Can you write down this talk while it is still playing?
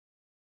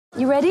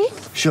You ready?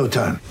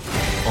 Showtime.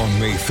 On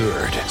May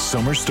 3rd,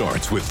 summer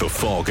starts with The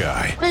Fall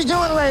Guy. Let's do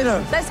it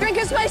later. Let's drink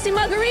a spicy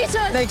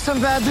margarita. Make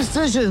some bad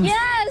decisions.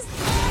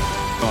 Yes!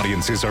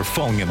 Audiences are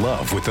falling in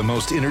love with the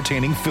most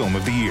entertaining film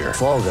of the year.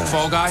 Fall Guy.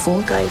 Fall Guy?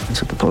 Fall Guy.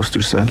 That's what the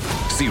poster said.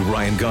 See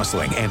Ryan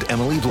Gosling and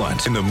Emily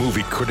Blunt in the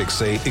movie critics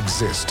say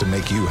exists to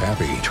make you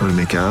happy. Trying to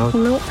make it out?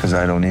 Nope. Because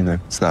I don't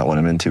either. It's not what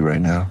I'm into right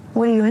now.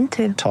 What are you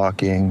into?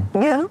 Talking.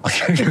 Yeah.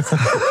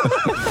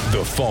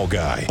 The Fall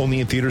Guy.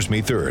 Only in theaters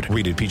May 3rd.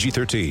 Rated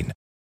PG-13.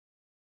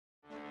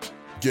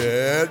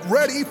 Get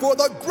ready for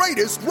the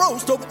greatest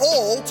roast of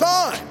all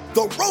time.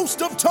 The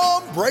Roast of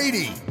Tom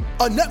Brady.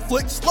 A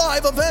Netflix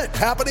live event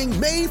happening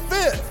May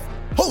 5th.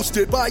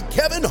 Hosted by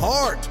Kevin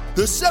Hart.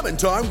 The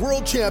 7-time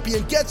world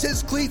champion gets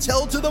his cleats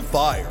held to the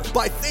fire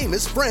by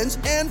famous friends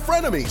and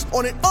frenemies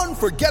on an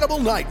unforgettable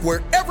night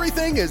where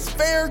everything is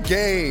fair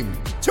game.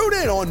 Tune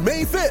in on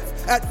May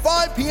 5th at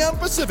 5 p.m.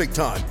 Pacific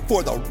time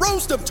for the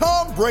Roast of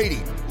Tom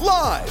Brady.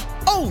 Live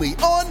only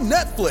on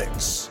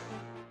Netflix.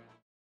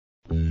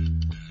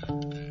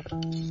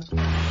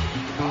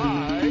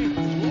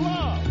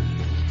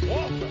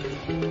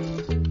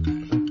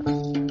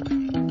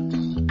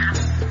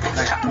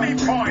 Tommy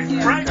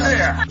point right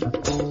there. Wow,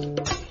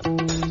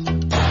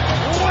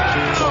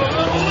 the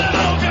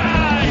little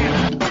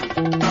guy.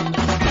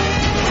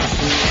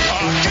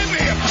 Give me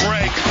a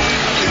break.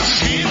 Is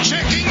he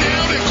checking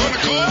now? They're going to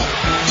call?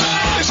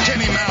 This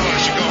Kenny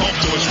Mallett should go home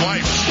to his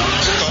wife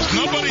because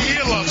nobody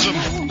here loves him.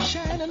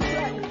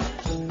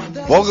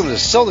 Welcome to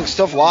Celtic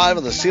Stuff Live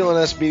on the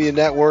CLNS Media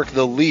Network,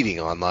 the leading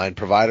online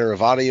provider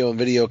of audio and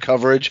video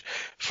coverage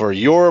for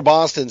your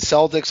Boston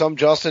Celtics. I'm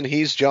Justin,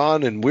 he's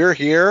John, and we're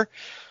here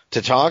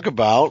to talk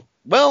about,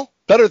 well,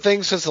 better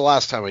things since the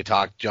last time we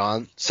talked,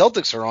 John.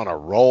 Celtics are on a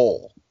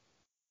roll.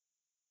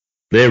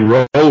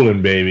 They're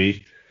rolling,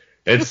 baby.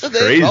 It's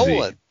crazy.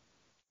 Rolling.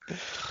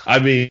 I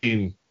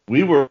mean,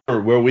 we were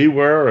where we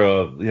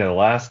were,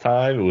 last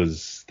time.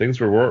 Things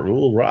were a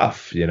little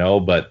rough,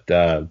 but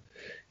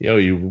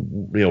you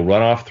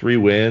run off 3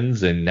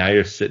 wins, and now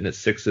you're sitting at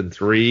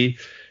 6-3,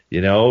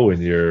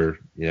 and you're,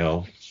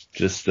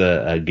 just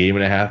a game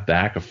and a half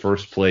back of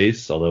first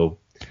place, although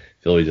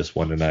Philly just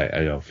won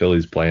tonight.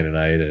 Philly's playing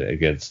tonight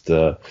against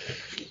the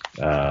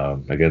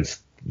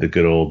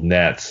good old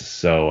Nets.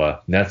 So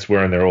Nets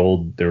wearing their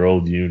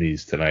old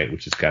unis tonight,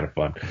 which is kind of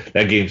fun.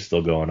 That game's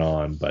still going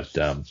on, but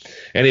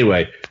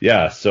anyway,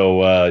 yeah.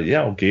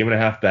 So game and a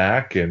half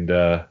back, and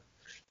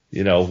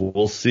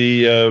we'll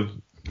see. Who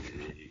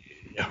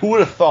would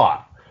have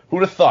thought?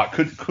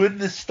 Could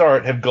this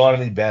start have gone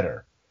any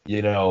better?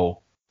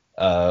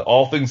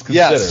 All things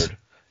considered.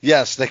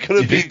 Yes, they could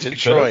have beat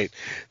Detroit.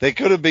 They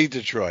could have beat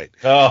Detroit.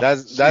 Oh.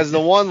 That's the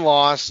one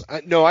loss.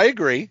 No, I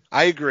agree.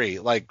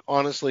 Like,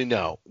 honestly,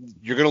 no.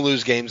 You're going to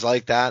lose games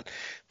like that.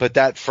 But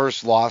that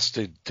first loss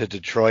to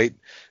Detroit,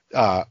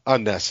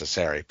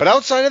 unnecessary. But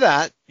outside of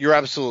that, you're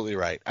absolutely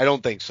right. I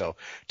don't think so.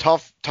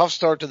 Tough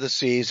start to the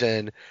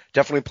season.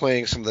 Definitely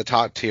playing some of the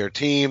top tier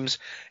teams.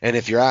 And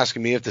if you're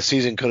asking me if the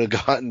season could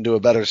have gotten to a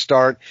better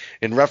start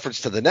in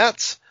reference to the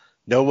Nets,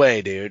 no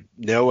way, dude.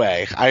 No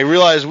way. I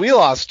realize we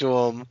lost to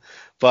them,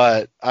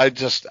 but I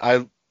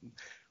can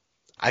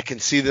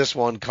see this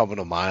one coming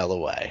a mile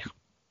away.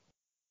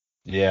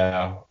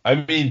 Yeah. I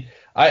mean,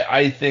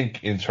 I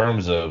think in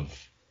terms of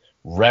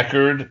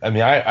record,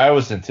 I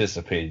was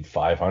anticipating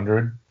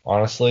 500,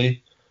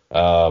 honestly.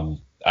 I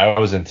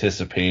was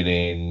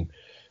anticipating,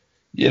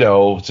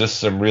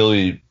 just some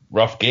really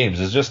rough games.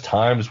 There's just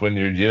times when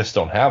you just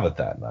don't have it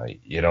that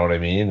night. You know what I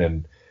mean?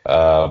 And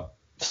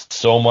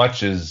so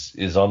much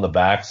is on the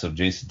backs of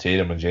Jason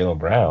Tatum and Jaylen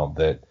Brown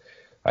that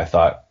I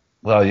thought,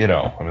 well,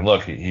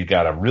 look, he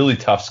got a really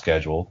tough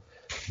schedule,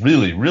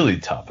 really, really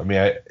tough.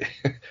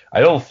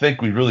 I don't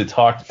think we really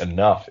talked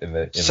enough in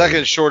the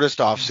second shortest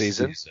off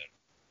season.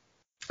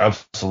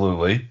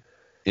 Absolutely,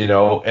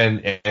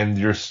 and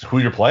who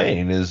you're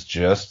playing is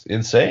just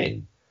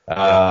insane.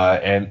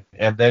 And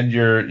then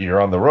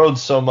you're on the road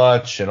so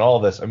much and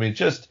all this.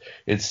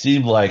 It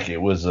seemed like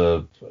it was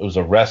a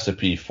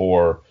recipe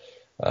for,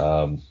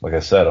 like I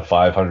said, a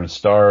 500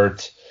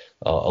 start.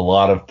 A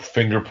lot of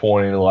finger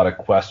pointing, a lot of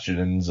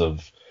questions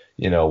of,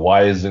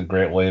 why isn't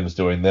Grant Williams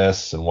doing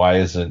this and why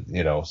isn't,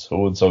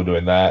 so and so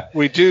doing that?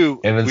 We do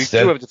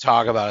have to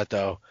talk about it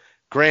though.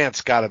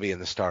 Grant's got to be in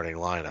the starting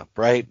lineup,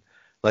 right?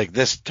 Like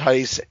this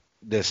Tice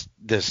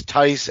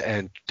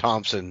and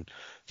Thompson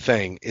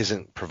thing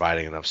isn't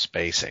providing enough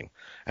spacing.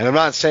 And I'm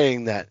not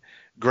saying that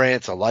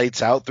Grant's a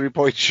lights out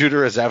 3-point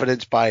shooter as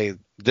evidenced by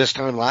this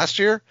time last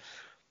year,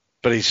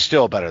 but he's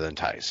still better than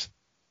Tice.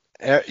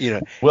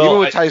 Even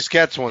when Tice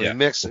gets one, he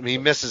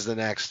misses the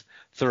next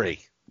 3.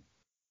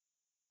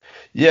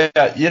 Yeah,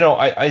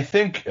 I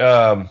think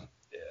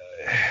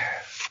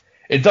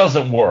it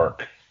doesn't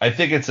work. I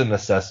think it's a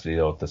necessity,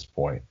 though, at this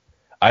point.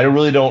 I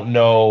really don't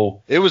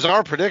know. It was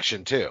our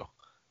prediction, too.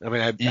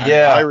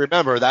 I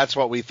remember that's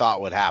what we thought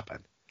would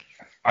happen.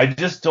 I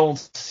just don't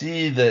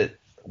see that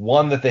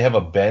they have a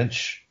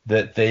bench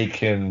that they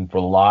can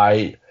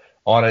rely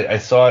on it. I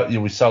saw,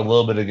 we saw a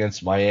little bit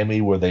against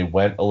Miami where they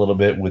went a little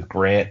bit with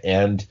Grant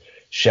and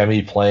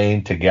Shemi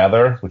playing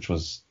together, which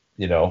was,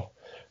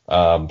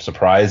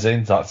 surprising.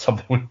 It's not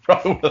something we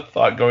probably would have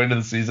thought going into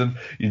the season.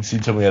 You'd see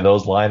too many of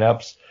those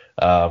lineups.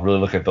 Really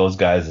look at those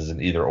guys as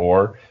an either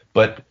or.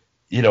 But,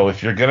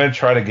 if you're going to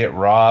try to get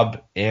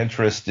Rob and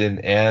Tristan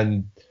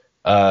and,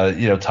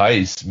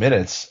 Tice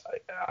minutes,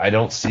 I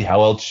don't see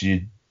how else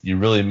you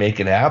really make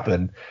it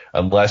happen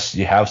unless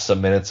you have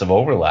some minutes of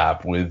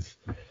overlap with,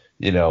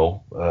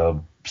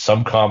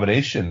 some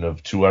combination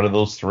of two out of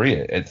those three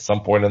at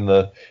some point in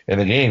the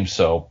game.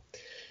 So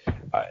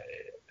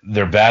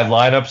they're bad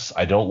lineups.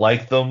 I don't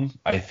like them.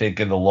 I think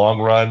in the long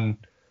run,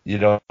 they're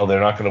not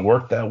going to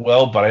work that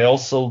well. But I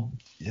also,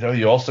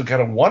 you also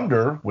kind of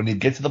wonder when you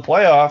get to the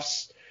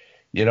playoffs,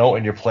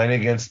 and you're playing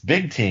against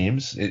big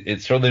teams.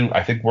 It certainly,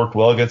 I think, worked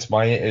well against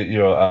Miami,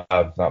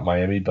 not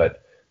Miami,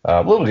 but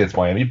a little against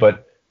Miami,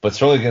 but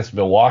certainly against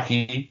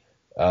Milwaukee.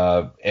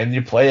 And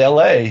you play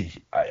LA,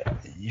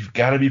 you've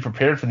got to be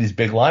prepared for these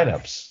big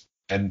lineups.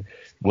 And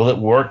will it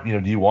work?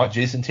 Do you want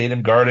Jason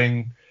Tatum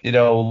guarding,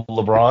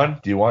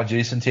 LeBron? Do you want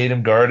Jason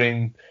Tatum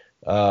guarding,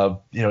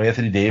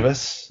 Anthony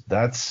Davis?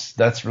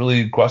 That's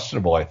really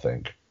questionable, I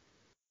think.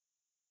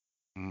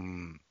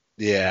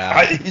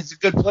 Yeah. He's a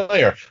good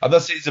player. I'm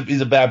not saying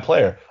he's a bad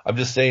player. I'm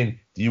just saying,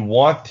 do you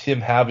want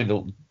him having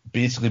to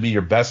basically be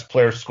your best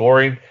player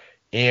scoring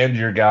and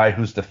your guy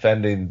who's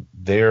defending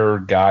their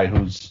guy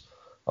who's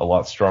a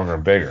lot stronger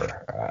and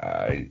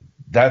bigger?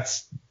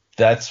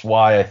 That's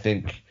why I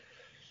think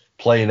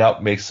playing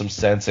up makes some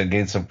sense and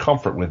gain some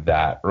comfort with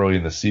that early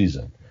in the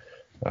season.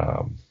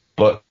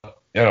 But I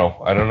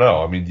don't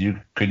know. I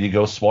mean, could you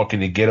go small?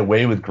 Can you get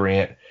away with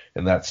Grant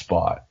in that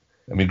spot?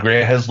 I mean,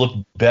 Grant has looked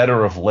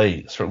better of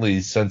late,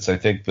 certainly since I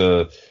think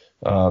the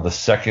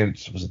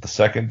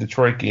second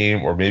Detroit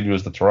game, or maybe it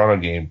was the Toronto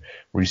game,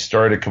 where he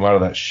started to come out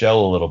of that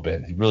shell a little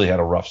bit. He really had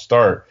a rough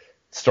start.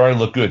 Starting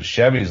to look good.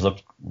 Chevy's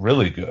looked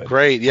really good.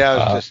 Great.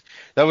 Yeah,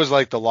 that was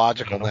like the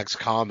logical next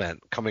comment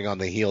coming on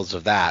the heels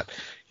of that.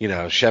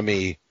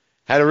 Shemi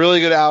had a really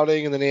good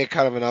outing, and then he had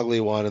kind of an ugly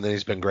one, and then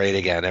he's been great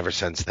again ever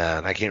since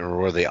then. I can't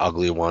remember where the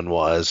ugly one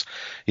was,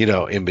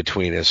 in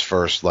between his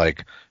first,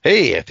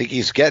 hey, I think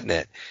he's getting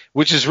it,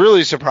 which is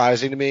really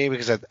surprising to me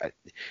because I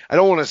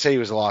don't want to say he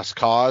was a lost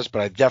cause,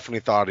 but I definitely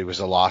thought he was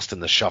a lost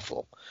in the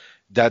shuffle.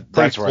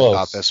 That's where I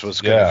thought this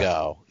was going to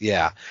go.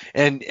 Yeah.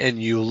 And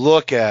you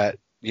look at,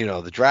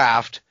 the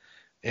draft,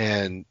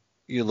 and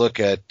you look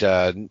at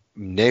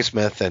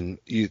Naismith, and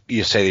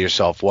you say to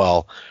yourself,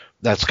 well,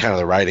 that's kind of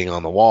the writing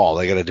on the wall.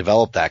 They got to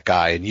develop that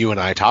guy, and you and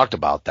I talked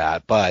about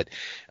that. But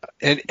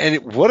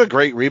what a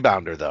great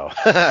rebounder, though.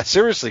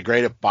 Seriously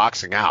great at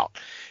boxing out.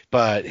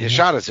 But his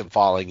shot isn't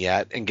falling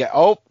yet. And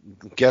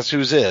guess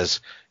whose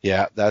is?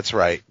 Yeah, that's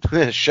right.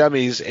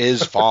 Shemi's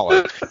is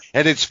falling.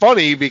 And it's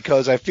funny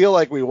because I feel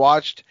like we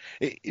watched.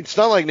 It's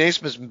not like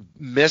Naismith's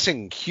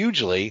missing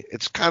hugely.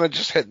 It's kind of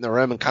just hitting the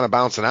rim and kind of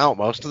bouncing out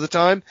most of the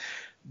time.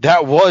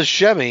 That was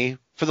Shemi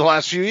for the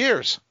last few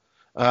years.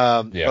 But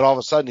all of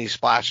a sudden he's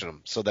splashing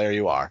them. So there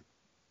you are.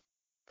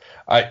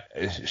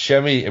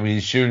 Shemi,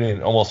 he's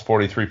shooting almost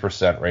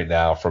 43% right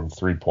now from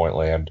 3-point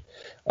land,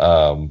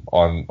 on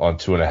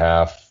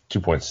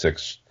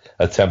 2.6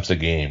 attempts a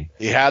game.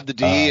 He had the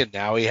D, and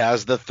now he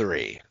has the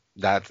 3.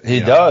 He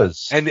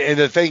does. And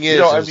the thing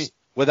is,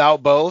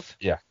 without both,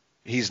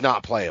 he's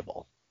not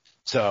playable.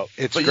 So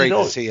it's great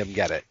to see him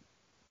get it.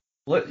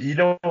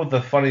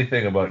 The funny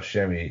thing about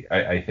Shemi,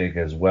 I think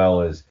as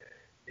well, is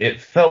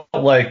it felt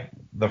like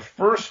the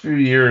first few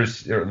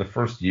years, or the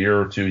first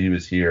year or two he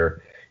was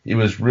here, he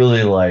was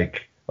really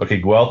like, okay,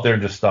 go out there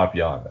and just stop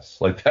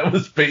Giannis. Like, that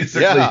was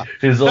basically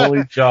his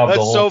only job the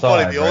whole time. That's so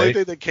funny. The only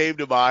thing that came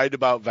to mind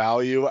about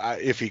value,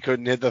 if he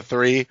couldn't hit the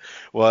 3,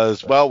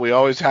 was, well, we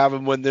always have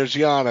him when there's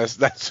Giannis.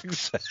 That's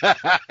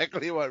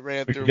exactly what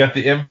ran through. You got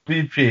the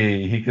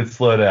MVP. He could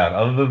slow down.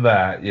 Other than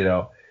that,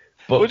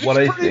 But which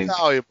is pretty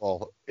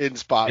valuable in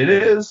spot. It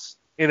is.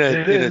 In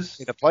a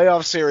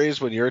playoff series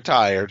when you're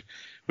tired.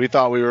 We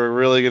thought we were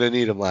really going to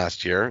need him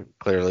last year.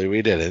 Clearly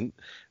we didn't.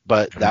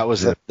 But that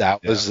was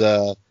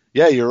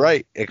you're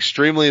right.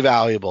 Extremely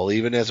valuable,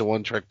 even as a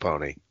one-trick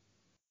pony.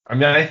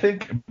 I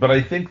think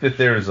that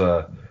there's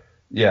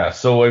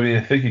so I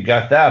think you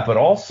got that, but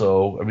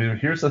also,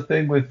 here's the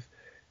thing with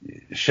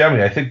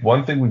Shemi. I think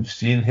one thing we've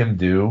seen him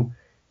do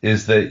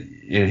is that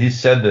he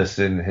said this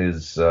in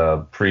his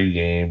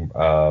pre-game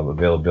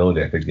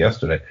availability, I think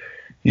yesterday.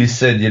 He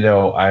said,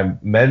 I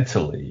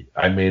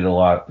made a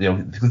lot,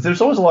 because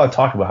there's always a lot of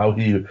talk about how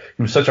he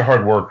was such a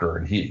hard worker,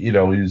 and he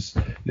was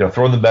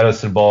throwing the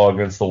medicine ball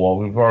against the wall.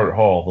 We've heard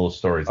all those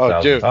stories.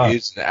 Oh, dude,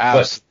 he's an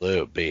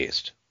absolute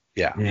beast.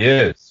 Yeah, he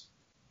is.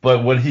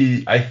 But what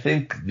I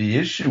think the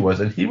issue was,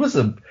 and he was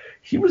like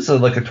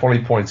a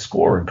 20-point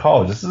scorer in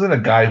college. This isn't a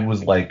guy who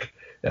was like,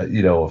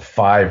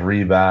 5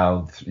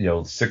 rebounds,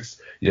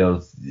 6,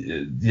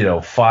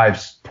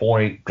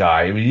 5-point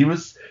guy. He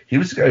was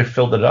the guy who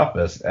filled it up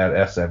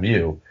at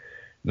SMU,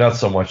 not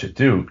so much at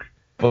Duke.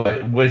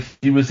 But what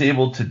he was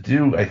able to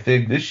do, I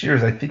think, this year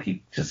is I think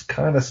he just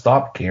kind of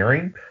stopped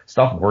caring,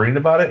 stopped worrying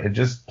about it, and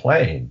just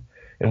playing.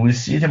 And we've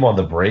seen him on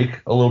the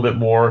break a little bit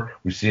more.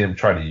 We've seen him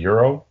try to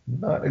Euro.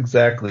 Not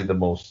exactly the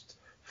most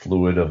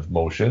fluid of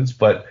motions,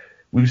 but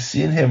we've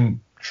seen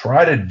him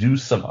try to do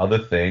some other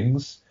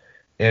things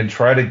and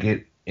try to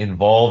get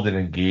involved and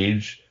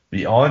engage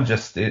beyond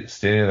just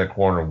standing in the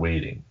corner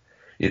waiting.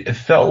 It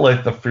felt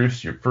like the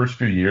first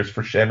few years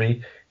for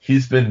Shemi,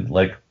 he's been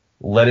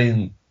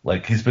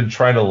he's been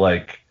trying to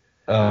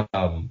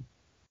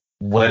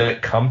let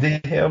it come to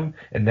him,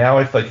 and now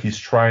I feel like he's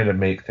trying to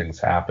make things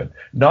happen.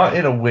 Not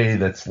in a way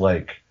that's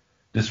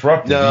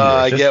disruptive. No,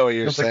 either. I get what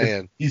you're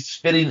saying. He's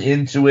fitting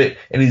into it,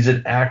 and he's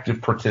an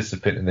active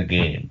participant in the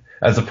game,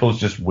 as opposed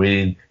to just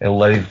waiting and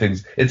letting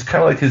things. It's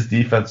kind of like his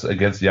defense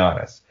against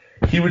Giannis.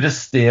 He would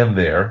just stand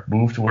there,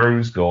 move to where he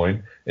was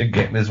going, and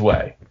get in his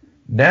way.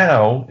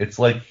 Now it's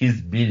like he's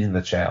beating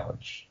the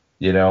challenge,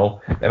 and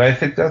I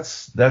think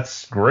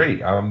that's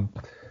great. I'm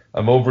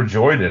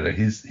overjoyed at it.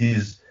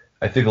 He's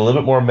I think a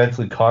little bit more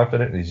mentally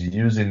confident, and he's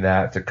using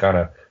that to kind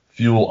of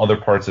fuel other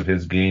parts of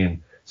his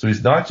game. So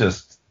he's not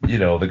just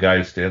the guy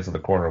who stands in the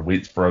corner and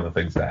waits for other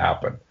things to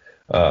happen.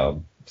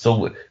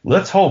 So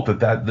let's hope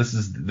that this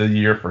is the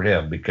year for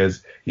him,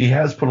 because he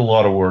has put a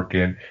lot of work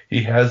in.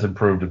 He has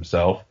improved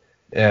himself,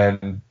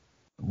 and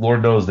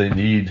Lord knows they're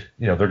going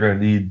to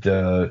need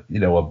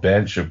a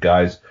bench of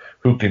guys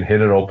who can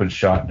hit an open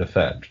shot and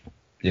defend,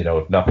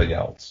 if nothing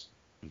else.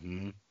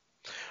 Mm-hmm.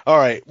 All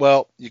right.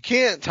 Well, you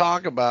can't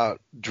talk about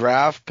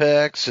draft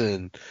picks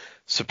and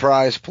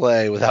surprise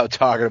play without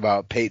talking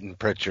about Peyton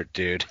Pritchard,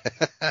 dude.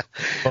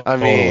 I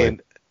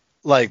mean,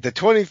 the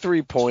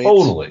 23 points.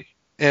 Totally.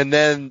 And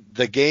then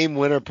the game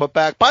winner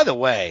putback. By the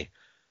way,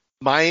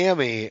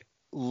 Miami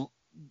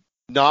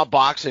not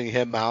boxing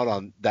him out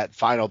on that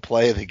final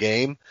play of the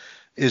game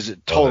is a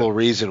total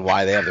reason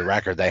why they have the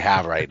record they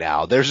have right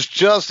now. There's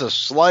just a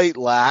slight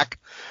lack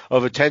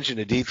of attention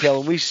to detail,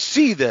 and we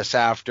see this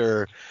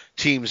after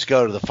teams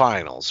go to the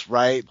finals,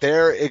 right?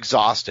 They're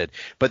exhausted.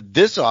 But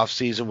this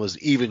offseason was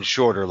even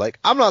shorter.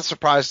 I'm not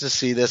surprised to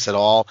see this at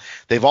all.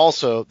 They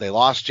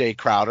lost Jay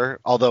Crowder,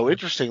 although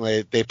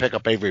interestingly, they pick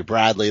up Avery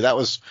Bradley. That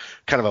was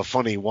kind of a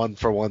funny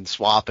 1-for-1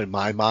 swap in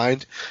my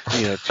mind.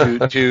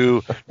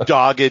 Two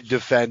dogged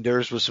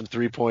defenders with some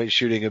 3-point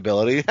shooting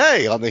ability.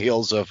 Hey, on the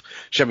heels of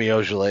Shemi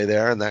Ojeleye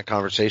there in that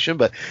conversation.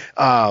 But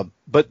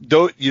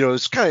though,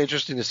 it's kind of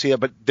interesting to see it,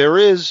 but there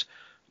is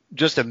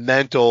just a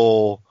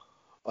mental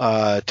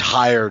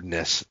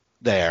tiredness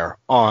there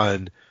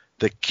on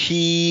the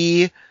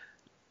key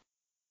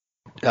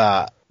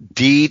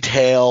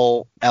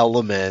detail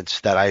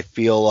elements that I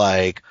feel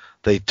like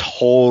they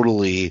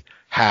totally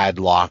had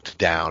locked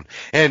down.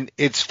 And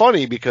it's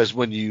funny because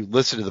when you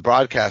listen to the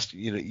broadcast,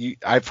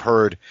 I've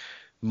heard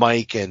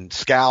Mike and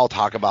Scal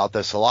talk about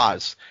this a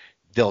lot.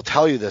 They'll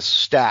tell you this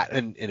stat,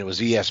 and it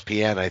was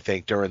ESPN, I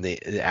think, during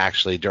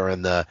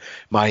the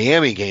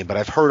Miami game. But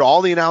I've heard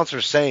all the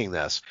announcers saying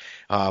this.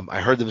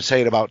 I heard them say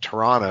it about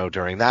Toronto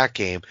during that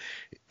game.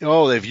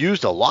 They've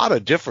used a lot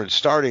of different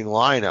starting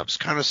lineups.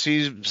 Kind of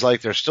seems like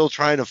they're still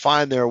trying to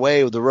find their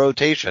way with the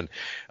rotation.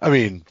 I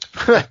mean,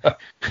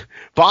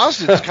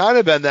 Boston's kind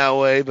of been that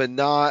way, but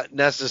not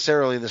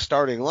necessarily in the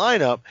starting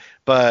lineup.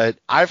 But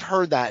I've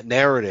heard that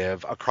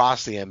narrative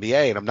across the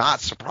NBA, and I'm not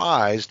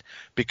surprised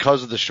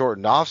because of the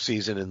shortened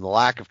offseason and the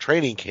lack of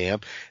training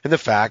camp and the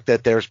fact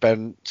that there's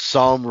been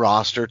some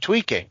roster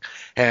tweaking.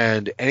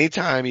 And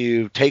anytime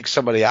you take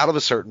somebody out of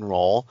a certain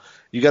role,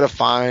 you got to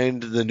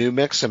find the new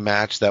mix and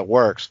match that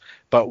works.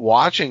 But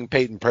watching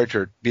Peyton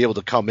Pritchard be able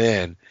to come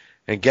in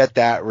and get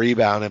that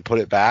rebound and put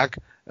it back,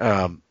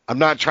 I'm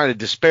not trying to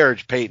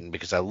disparage Peyton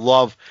because I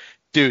love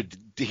 – dude,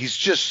 he's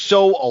just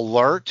so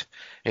alert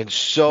and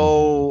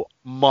so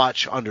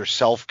much under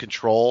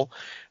self-control.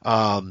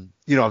 I'm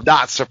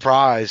not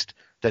surprised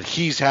that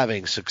he's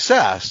having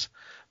success,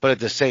 but at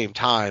the same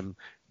time,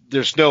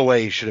 there's no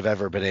way he should have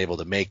ever been able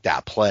to make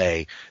that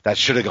play. That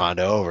should have gone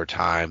to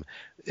overtime.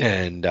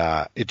 And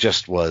it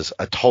just was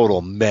a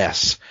total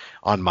mess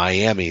on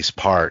Miami's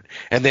part.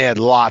 And they had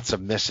lots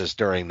of misses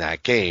during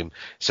that game.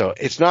 So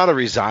it's not a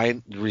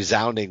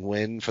resounding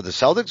win for the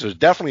Celtics. It was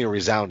definitely a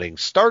resounding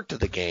start to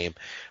the game,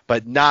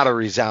 but not a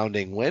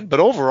resounding win.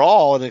 But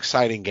overall, an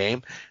exciting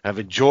game. I've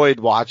enjoyed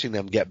watching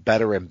them get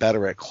better and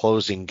better at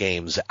closing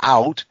games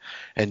out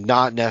and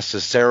not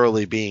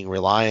necessarily being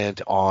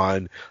reliant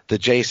on the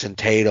Jason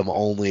Tatum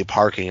only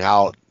parking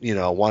out,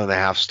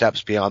 1.5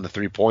 steps beyond the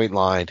 3-point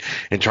line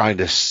and trying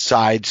to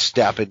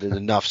sidestep into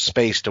enough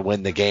space to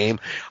win the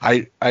game.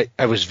 I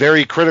was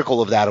very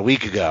critical of that a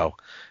week ago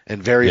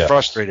and very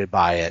frustrated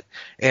by it.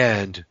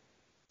 And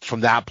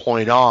from that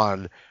point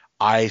on,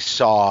 I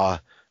saw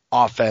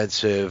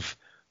offensive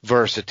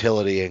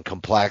versatility and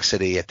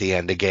complexity at the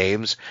end of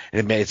games,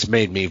 and it's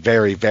made me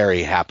very,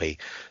 very happy.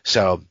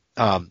 So,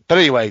 but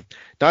anyway,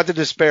 not to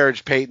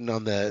disparage Peyton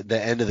on the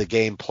end of the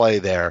game play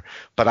there,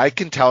 but I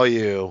can tell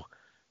you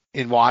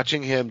in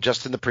watching him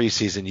just in the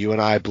preseason, you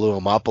and I blew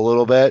him up a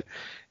little bit,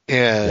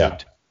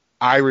 and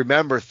I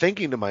remember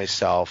thinking to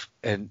myself,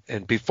 and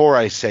before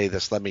I say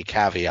this, let me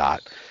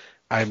caveat,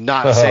 I'm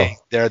not saying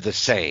they're the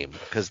same,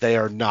 because they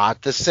are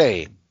not the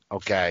same,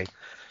 okay?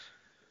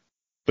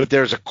 But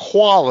there's a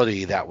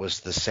quality that was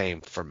the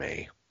same for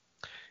me,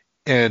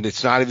 and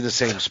it's not even the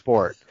same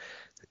sport.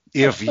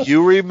 If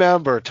you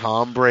remember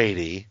Tom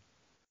Brady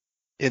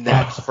in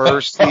that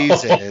first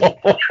season,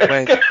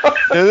 when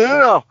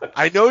no,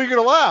 I know you're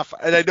gonna laugh,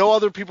 and I know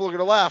other people are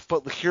gonna laugh,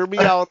 but hear me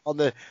out on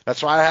the.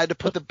 That's why I had to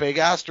put the big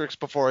asterisk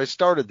before I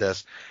started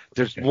this.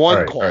 There's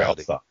one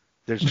quality.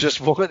 There's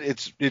just one.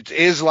 It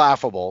is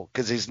laughable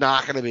because he's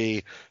not going to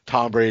be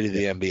Tom Brady of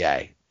the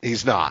NBA.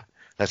 He's not.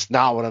 That's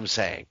not what I'm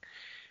saying.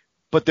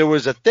 But there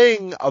was a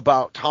thing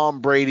about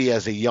Tom Brady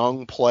as a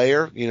young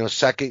player,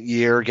 second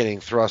year getting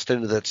thrust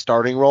into that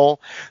starting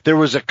role. There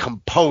was a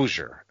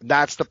composure.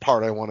 That's the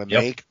part I want to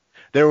make.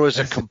 There was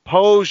a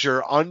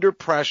composure under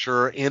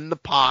pressure in the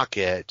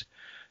pocket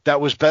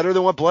that was better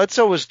than what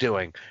Bledsoe was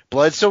doing.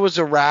 Bledsoe was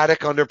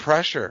erratic under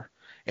pressure.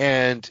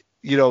 And,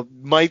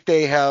 might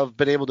they have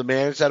been able to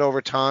manage that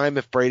over time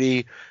if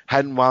Brady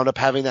hadn't wound up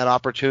having that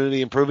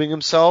opportunity, improving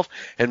himself,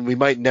 and we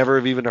might never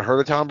have even heard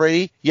of Tom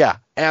Brady? Yeah,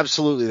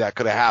 absolutely that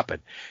could have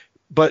happened.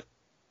 But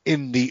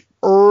in the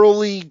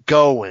early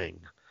going,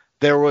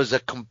 there was a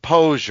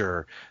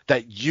composure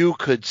that you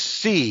could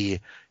see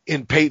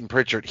in Peyton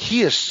Pritchard.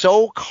 He is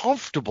so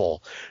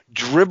comfortable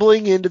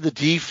dribbling into the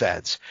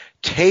defense,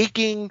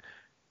 taking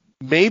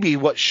maybe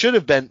what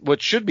should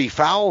be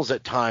fouls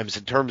at times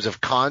in terms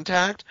of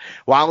contact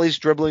while he's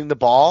dribbling the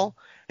ball,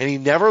 and he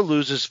never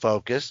loses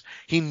focus.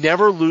 He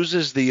never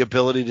loses the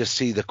ability to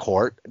see the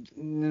court.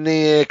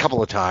 A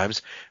couple of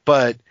times,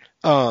 but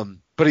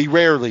he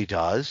rarely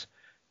does.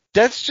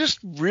 That's just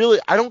really,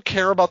 I don't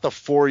care about the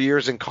 4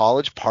 years in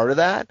college part of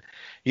that.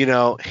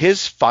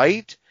 His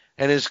fight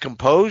and his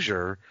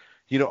composure,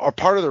 are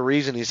part of the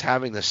reason he's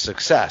having this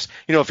success.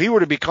 If he were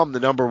to become the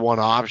number one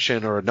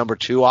option or a number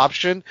two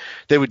option,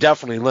 they would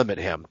definitely limit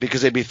him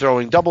because they'd be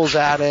throwing doubles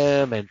at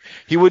him, and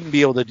he wouldn't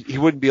be able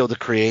to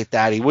create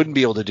that. He wouldn't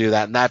be able to do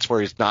that, and that's where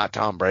he's not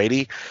Tom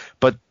Brady.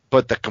 But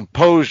the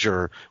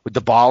composure with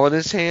the ball in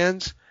his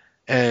hands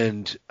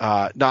and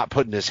not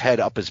putting his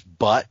head up his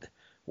butt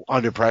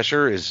under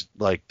pressure is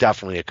like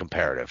definitely a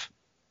comparative.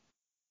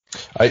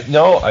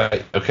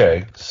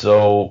 Okay,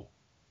 so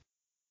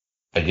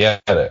I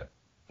get it.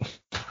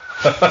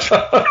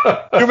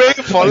 You're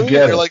making fun of me.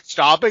 You're like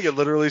stopping and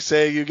literally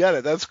saying you get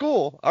it. That's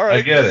cool. All right.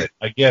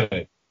 I get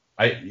it.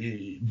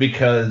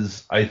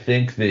 Because I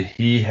think that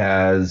he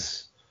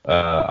has.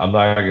 I'm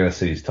not going to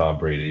say he's Tom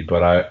Brady,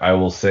 but I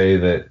will say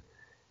that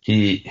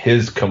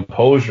his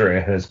composure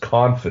and his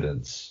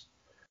confidence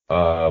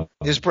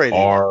is Brady.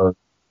 I'll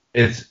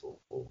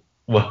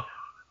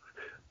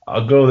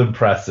go with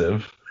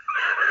impressive.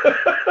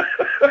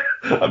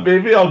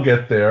 Maybe I'll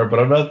get there, but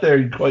I'm not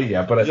there quite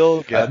yet. But I know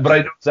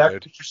exactly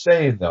what you're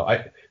saying, though.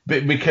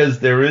 Because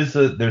there's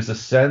a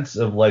sense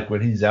of like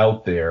when he's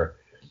out there,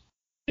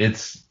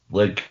 it's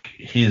like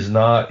he's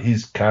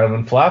kind of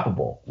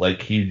unflappable.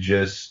 Like he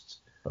just,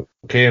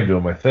 okay, I'm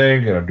doing my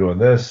thing and I'm doing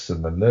this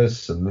and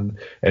then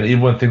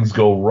even when things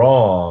go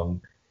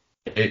wrong,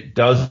 it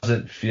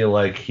doesn't feel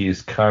like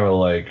he's kind of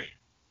like,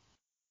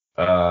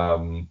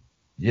 that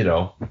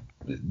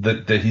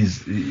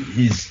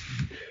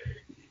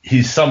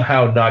he's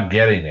somehow not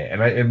getting it.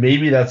 And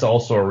maybe that's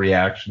also a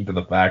reaction to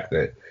the fact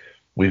that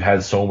we've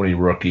had so many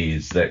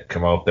rookies that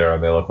come out there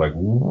and they look like,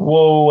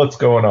 whoa, what's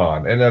going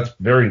on? And that's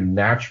very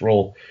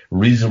natural,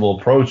 reasonable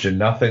approach, and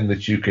nothing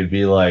that you could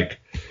be like,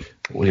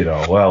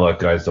 well, that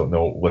guys don't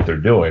know what they're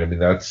doing. I mean,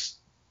 that's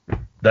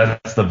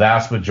the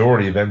vast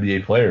majority of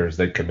NBA players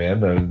that come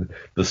in, and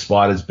the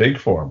spot is big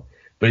for him.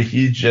 But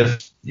he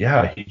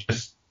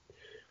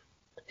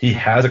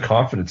has a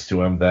confidence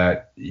to him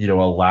that,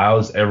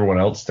 allows everyone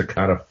else to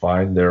kind of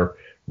find their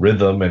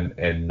rhythm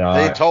and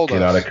not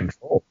get out of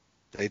control.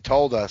 They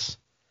told us.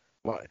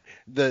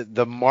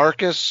 The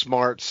Marcus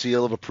Smart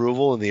seal of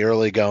approval in the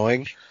early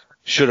going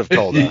should have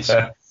told us.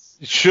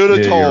 Should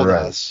have told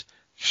us.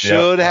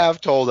 Should have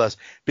told us.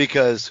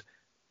 Because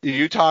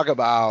you talk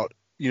about,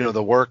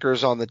 the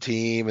workers on the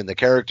team and the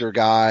character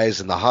guys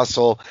and the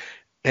hustle.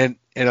 And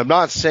I'm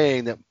not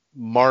saying that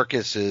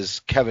Marcus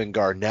is Kevin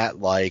Garnett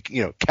like,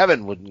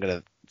 Kevin wasn't going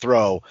to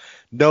throw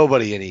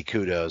nobody any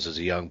kudos as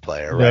a young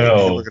player, right? No.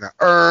 They were going to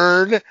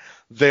earn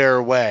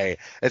their way.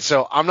 And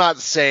so I'm not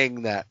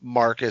saying that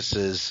Marcus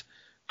is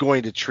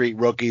going to treat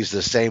rookies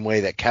the same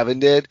way that Kevin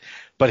did,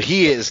 but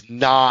he is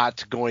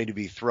not going to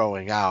be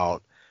throwing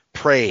out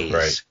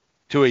praise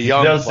to a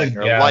young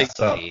player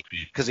lightly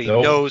because he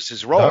knows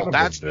his role.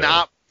 That's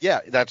not –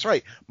 yeah, that's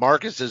right.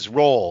 Marcus's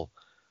role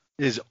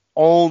is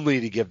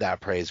only to give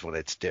that praise when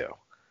it's due.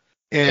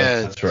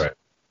 And that's right.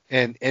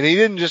 And he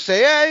didn't just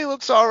say, "Hey, he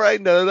looks all right."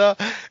 No.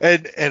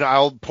 And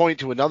I'll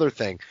point to another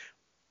thing.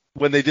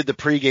 When they did the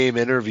pregame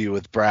interview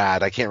with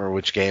Brad, I can't remember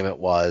which game it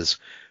was.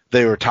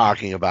 They were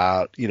talking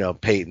about,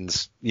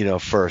 Peyton's,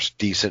 first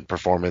decent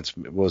performance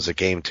was a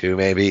game 2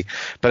 maybe.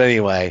 But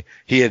anyway,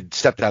 he had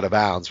stepped out of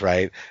bounds,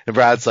 right? And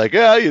Brad's like,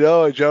 "Yeah,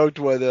 I joked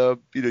with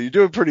him. You're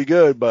doing pretty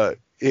good, but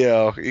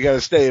you got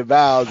to stay in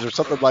bounds or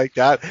something like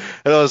that.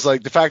 And I was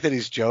like, the fact that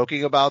he's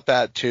joking about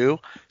that too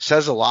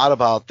says a lot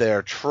about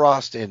their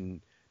trust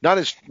in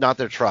not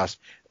their trust,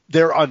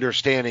 their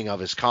understanding of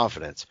his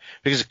confidence.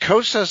 Because a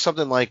coach says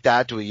something like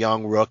that to a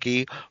young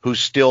rookie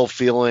who's still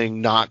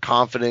feeling not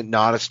confident,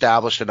 not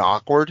established, and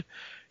awkward,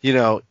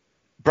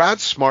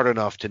 Brad's smart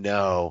enough to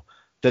know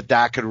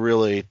that could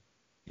really,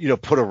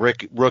 put a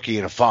rookie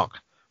in a funk,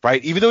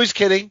 right? Even though he's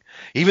kidding,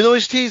 even though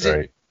he's teasing,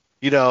 right.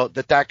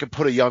 That could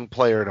put a young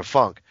player in a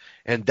funk.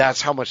 And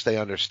that's how much they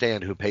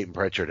understand who Peyton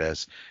Pritchard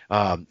is.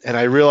 And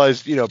I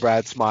realized,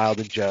 Brad smiled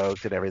and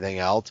joked and everything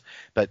else,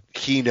 but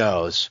he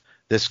knows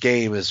this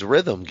game is a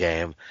rhythm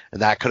game,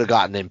 and that could have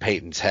gotten in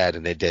Peyton's head,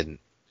 and it didn't.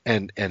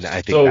 And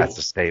I think that's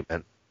the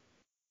statement.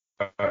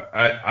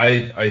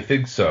 I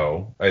think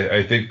so.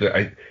 I think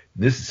that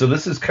this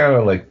is kind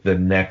of like the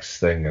next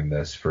thing in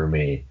this for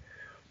me,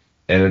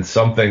 and it's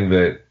something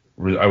that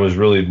I was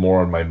really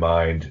more on my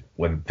mind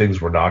when things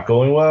were not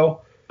going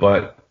well,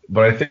 but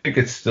I think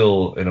it's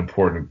still an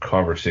important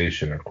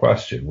conversation or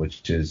question,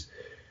 which is,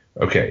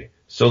 okay,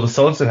 so the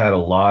Celtics have had a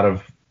lot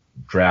of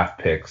draft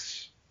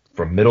picks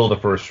from middle of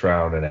the first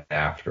round and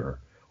after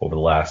over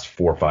the last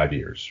 4 or 5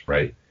 years,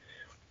 right?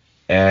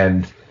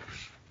 And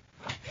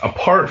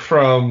apart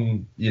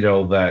from, the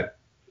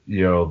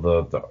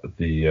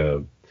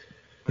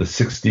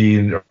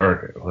 16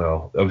 or,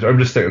 well, I'm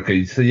just saying,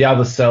 okay, so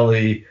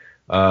Yabusele,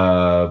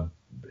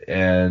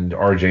 and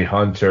RJ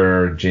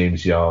Hunter,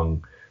 James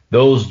Young,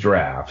 those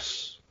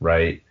drafts,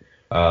 right?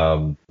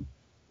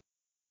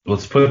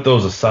 Let's put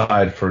those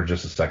aside for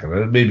just a second.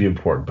 That may be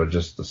important, but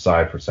just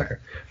aside for a second.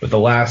 But the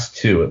last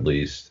two, at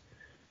least,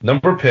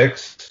 number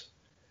picks,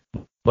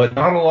 but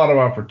not a lot of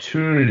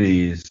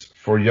opportunities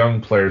for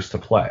young players to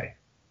play.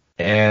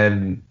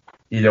 And,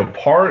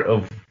 part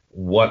of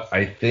what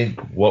I think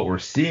what we're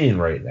seeing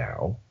right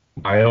now,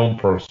 my own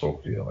personal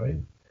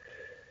feeling,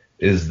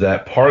 is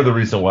that part of the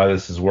reason why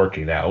this is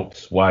working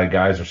out, why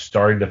guys are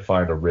starting to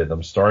find a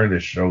rhythm, starting to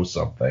show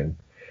something,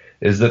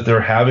 is that they're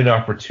having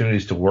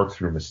opportunities to work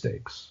through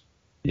mistakes,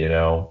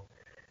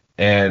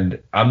 And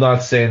I'm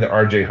not saying that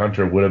RJ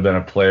Hunter would have been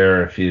a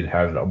player if he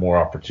had a more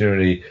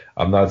opportunity.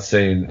 I'm not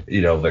saying,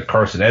 that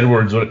Carson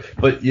Edwards would,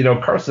 but,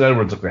 Carson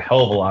Edwards looked a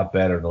hell of a lot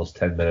better in those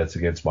 10 minutes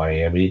against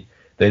Miami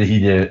than he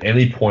did at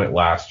any point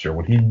last year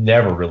when he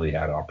never really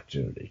had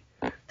opportunity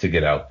to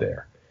get out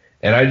there.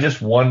 And I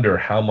just wonder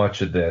how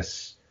much of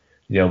this,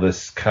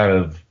 this kind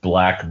of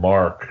black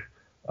mark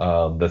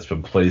that's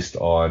been placed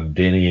on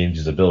Danny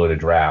Ainge's ability to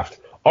draft,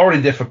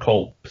 already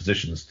difficult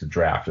positions to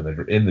draft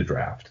in the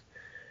draft.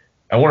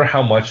 I wonder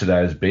how much of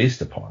that is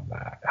based upon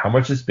that. How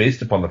much is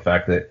based upon the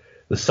fact that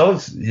the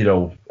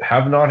Celtics,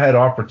 have not had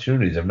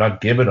opportunities, have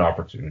not given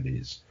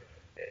opportunities,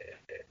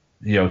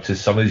 to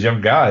some of these young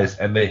guys,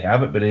 and they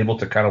haven't been able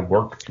to kind of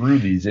work through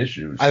these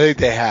issues. I think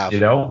they have.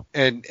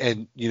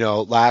 And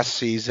last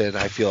season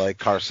I feel like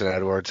Carson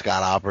Edwards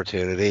got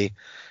opportunity.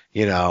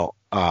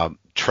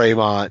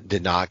 Tremont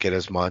did not get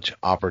as much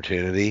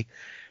opportunity,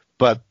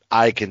 but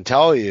I can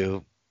tell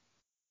you,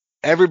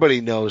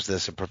 everybody knows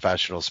this in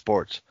professional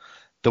sports.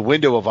 The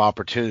window of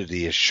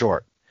opportunity is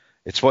short.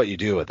 It's what you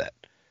do with it.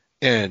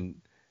 And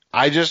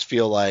I just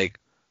feel like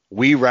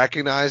we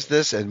recognize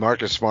this, and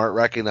Marcus Smart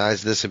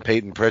recognized this in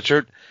Peyton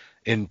Pritchard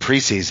in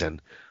preseason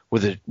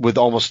with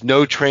almost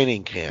no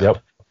training camp.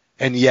 Yep.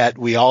 And yet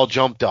we all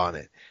jumped on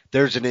it.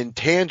 There's an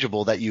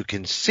intangible that you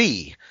can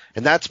see.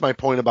 And that's my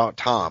point about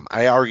Tom.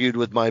 I argued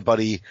with my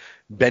buddy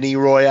Benny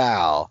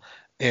Royale,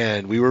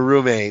 and we were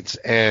roommates,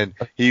 and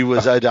he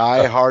was a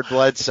diehard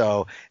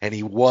Bledsoe, and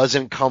he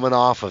wasn't coming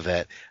off of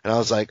it. And I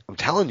was like, I'm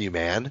telling you,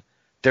 man,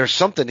 there's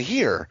something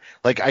here.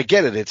 Like, I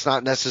get it. It's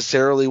not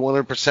necessarily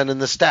 100% in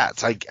the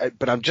stats.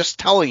 But I'm just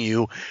telling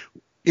you,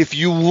 if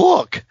you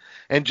look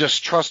and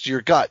just trust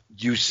your gut,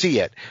 you see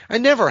it. I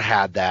never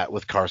had that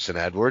with Carson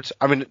Edwards.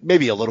 I mean,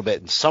 maybe a little bit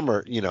in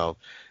summer,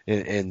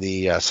 in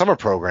the summer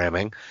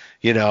programming,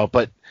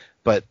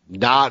 but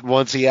not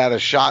once he had a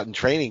shot in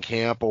training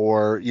camp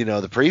or,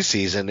 the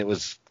preseason. It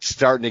was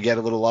starting to get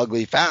a little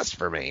ugly fast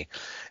for me.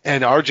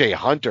 And RJ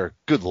Hunter,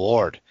 good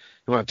Lord.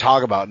 You want to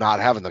talk about not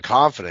having the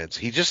confidence.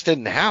 He just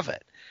didn't have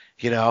it,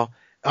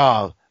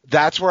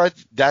 that's why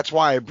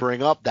I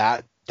bring up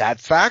that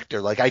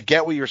factor. Like, I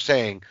get what you're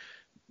saying.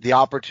 The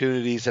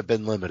opportunities have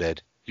been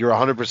limited. You're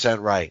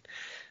 100% right.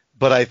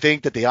 But I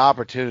think that the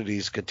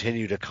opportunities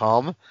continue to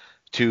come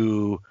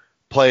to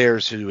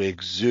players who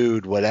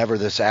exude whatever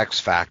this X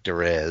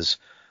factor is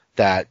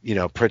that,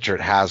 Pritchard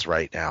has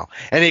right now.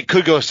 And it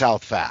could go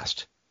south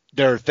fast.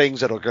 There are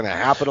things that are going to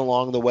happen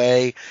along the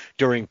way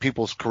during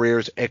people's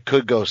careers. It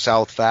could go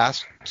south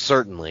fast,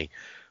 certainly.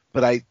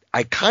 But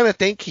I kind of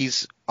think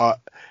he's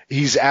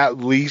at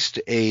least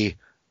a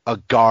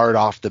guard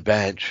off the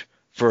bench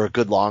for a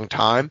good long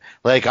time.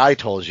 Like I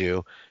told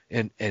you,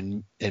 and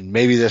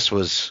maybe this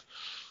was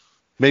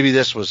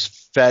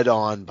fed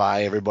on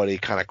by everybody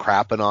kind of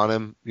crapping on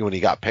him when he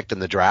got picked in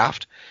the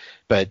draft.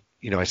 But,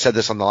 I said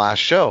this on the last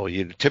show.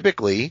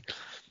 Typically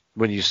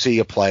when you see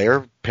a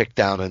player picked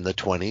down in the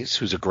 20s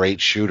who's a great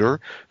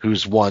shooter,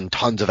 who's won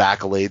tons of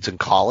accolades in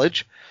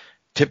college,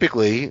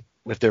 typically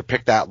if they're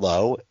picked that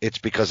low, it's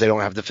because they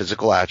don't have the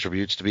physical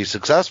attributes to be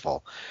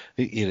successful.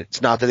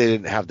 It's not that they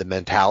didn't have the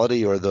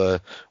mentality or the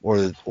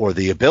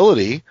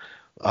ability,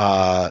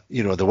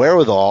 the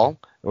wherewithal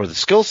or the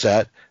skill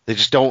set. They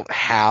just don't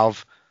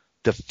have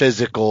the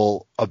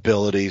physical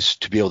abilities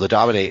to be able to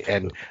dominate.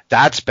 And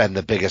that's been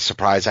the biggest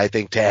surprise, I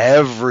think, to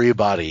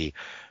everybody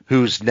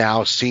who's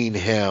now seen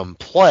him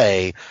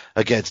play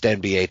against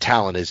NBA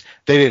talent, is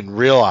they didn't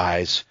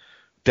realize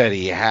that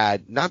he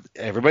had, not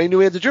everybody knew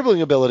he had the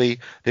dribbling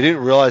ability. They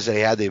didn't realize that he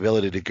had the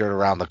ability to get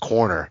around the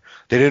corner.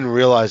 They didn't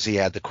realize he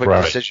had the quick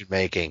decision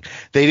making.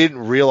 They didn't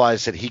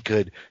realize that he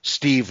could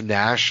Steve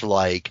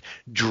Nash-like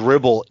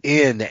dribble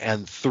in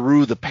and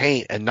through the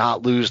paint and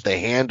not lose the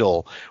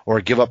handle or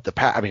give up the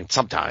pass. I mean,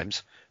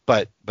 sometimes,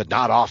 but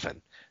not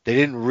often. They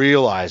didn't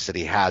realize that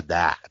he had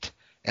that.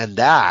 And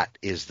that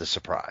is the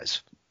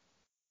surprise.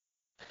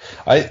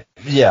 I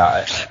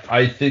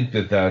think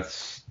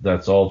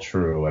that's all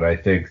true. And I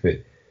think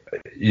that,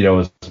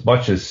 as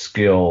much as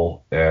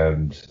skill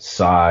and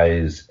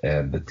size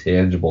and the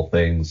tangible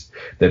things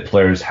that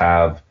players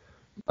have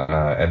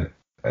and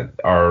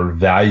are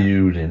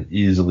valued and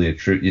easily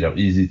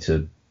easy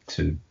to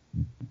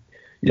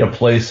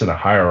place in a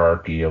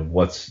hierarchy of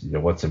what's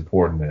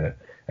important in it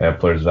and have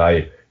players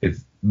value,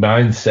 its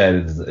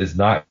mindset is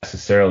not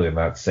necessarily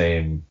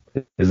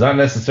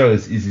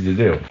as easy to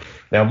do.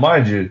 Now,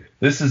 mind you,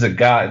 this is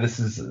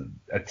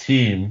a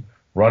team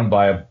run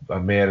by a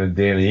man in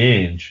Danny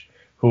Ainge,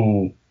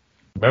 who,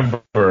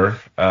 remember,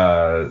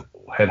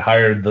 had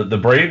hired the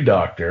brain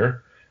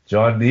doctor,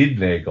 John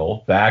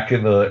Neednagel, back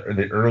in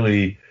the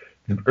early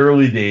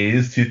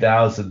days,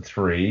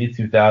 2003,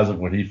 2000,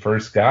 when he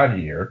first got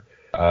here,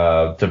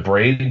 to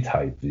brain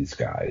type these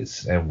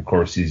guys. And, of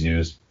course, he's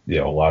used, a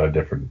lot of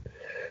different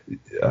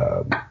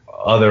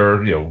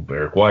other,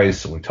 Eric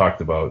Weiss, and we talked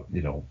about,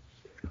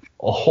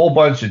 a whole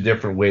bunch of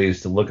different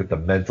ways to look at the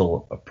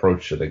mental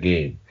approach to the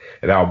game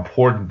and how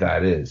important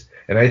that is.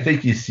 And I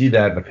think you see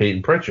that in a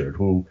Peyton Pritchard,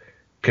 who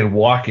can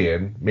walk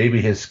in,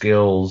 maybe his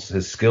skill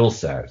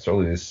set,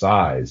 certainly his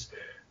size,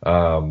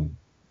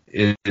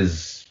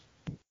 is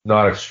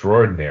not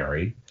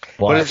extraordinary.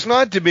 But it's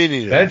not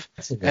diminutive.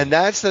 And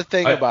that's the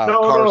thing about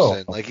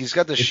Carson. No. Like, he's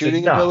got the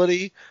shooting enough.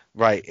 ability.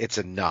 Right. It's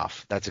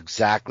enough. That's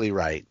exactly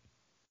right.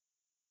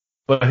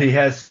 But he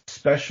has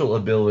special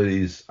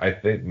abilities, I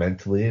think,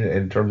 mentally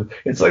in terms of,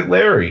 it's like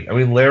Larry. I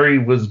mean, Larry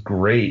was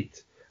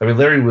great. I mean,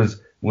 Larry was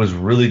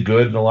really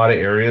good in a lot of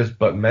areas,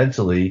 but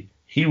mentally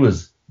he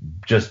was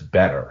just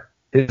better.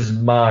 His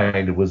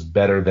mind was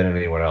better than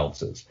anyone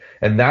else's,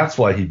 and that's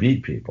why he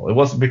beat people. It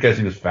wasn't because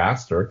he was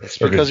faster. It's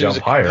because he was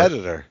a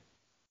competitor.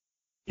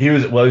 He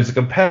was a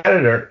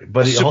competitor,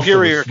 but he also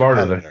was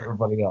smarter than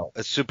everybody else.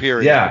 A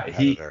superior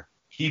competitor.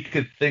 He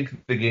could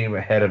think the game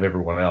ahead of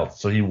everyone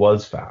else, so he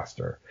was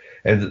faster.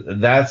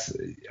 And that's,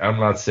 I'm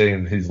not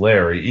saying he's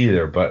Larry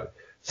either, but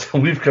so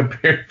we've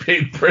compared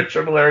Peyton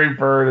Pritchard, Larry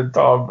Bird, and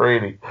Tom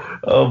Brady.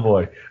 Oh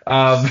boy.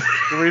 The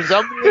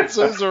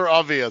resemblances are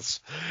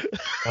obvious.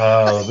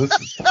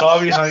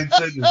 Tommy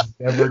Heinsohn is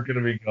never going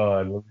to be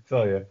gone, let me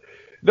tell you.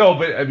 No,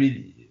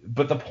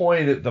 but the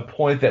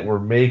point that we're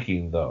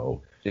making,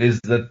 though, is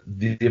that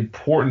the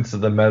importance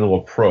of the mental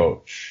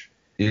approach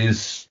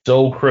is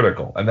so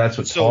critical, and that's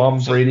what Tom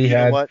Brady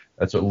had.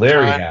 That's what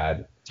Larry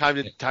had. Time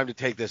to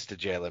take this to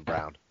Jaylen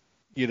Brown.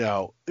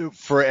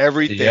 For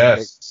everything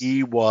that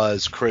he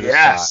was criticized.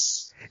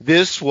 Yes.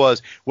 This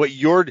was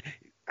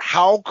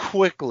how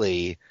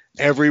quickly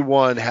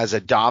everyone has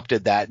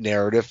adopted that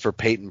narrative for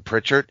Peyton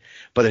Pritchard,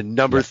 but a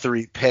number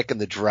 3 pick in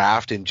the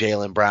draft in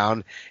Jaylen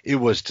Brown, it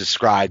was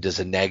described as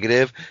a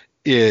negative.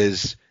 I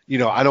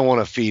don't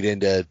want to feed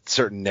into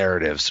certain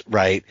narratives,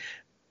 right?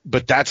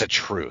 But that's a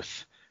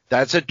truth.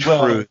 That's a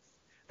truth.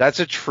 That's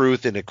a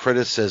truth in a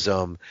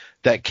criticism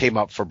that came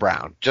up for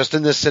Brown, just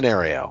in this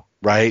scenario,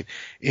 right?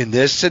 In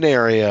this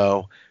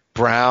scenario,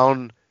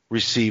 Brown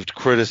received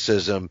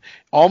criticism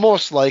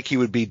almost like he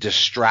would be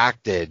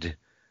distracted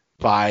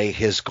by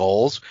his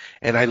goals.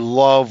 And I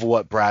love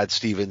what Brad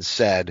Stevens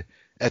said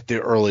at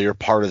the earlier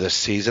part of the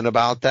season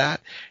about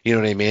that. You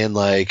know what I mean?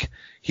 Like,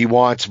 he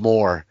wants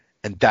more,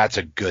 and that's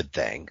a good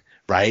thing,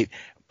 right?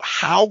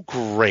 How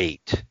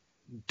great.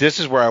 This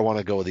is where I want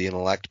to go with the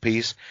intellect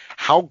piece.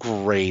 How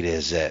great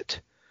is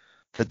it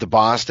that the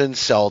Boston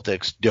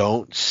Celtics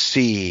don't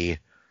see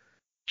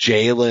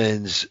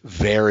Jaylen's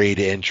varied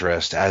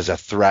interest as a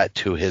threat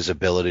to his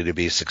ability to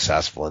be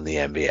successful in the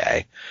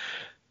NBA?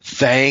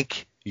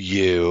 Thank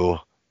you,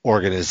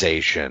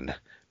 organization,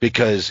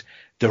 because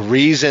the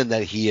reason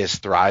that he is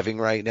thriving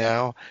right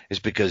now is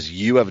because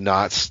you have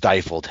not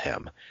stifled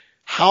him.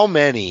 How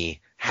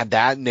many had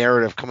that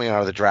narrative coming out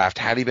of the draft,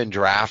 had he been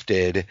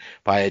drafted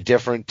by a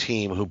different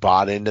team who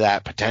bought into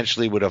that,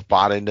 potentially would have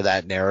bought into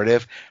that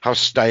narrative, how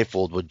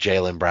stifled would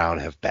Jaylen Brown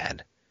have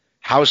been?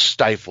 How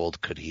stifled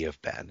could he have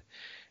been?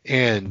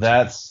 And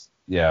that's,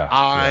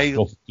 I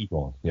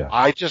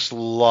just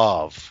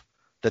love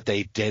that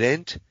they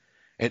didn't.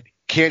 And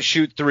Can't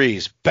shoot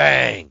threes.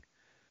 Bang.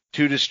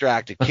 Too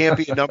distracted. Can't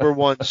be a number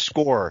one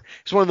scorer.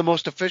 He's one of the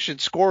most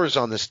efficient scorers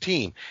on this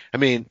team. I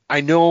mean,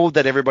 I know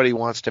that everybody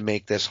wants to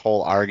make this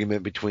whole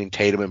argument between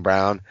Tatum and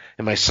Brown,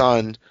 and my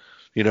son,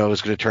 is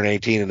going to turn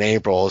 18 in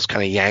April, has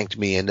kind of yanked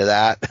me into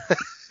that.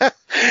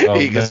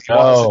 He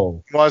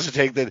wants to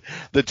take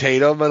the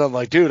Tatum, and I'm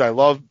like, dude, I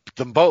love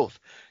them both.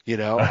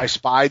 I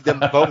spied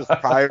them both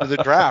prior to the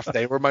draft.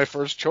 They were my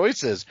first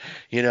choices,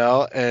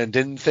 and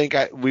didn't think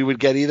we would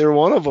get either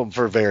one of them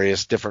for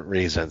various different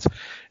reasons.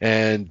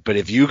 But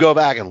if you go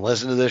back and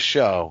listen to this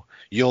show,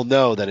 you'll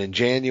know that in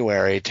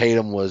January,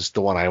 Tatum was the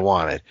one I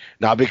wanted.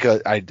 Not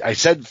because I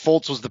said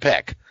Fultz was the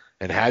pick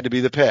and had to be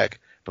the pick,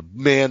 but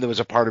man, there was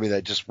a part of me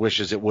that just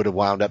wishes it would have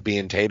wound up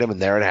being Tatum,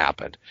 and there it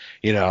happened,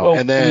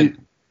 and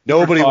then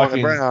nobody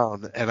wanted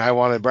Brown, and I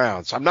wanted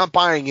Brown. So I'm not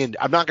buying in.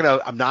 I'm not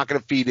gonna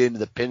feed into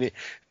the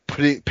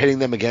pitting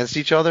them against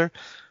each other.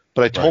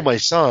 But I told my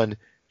son,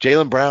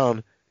 Jaylen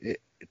Brown,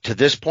 to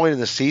this point in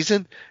the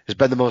season, has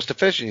been the most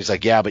efficient. He's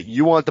like, yeah, but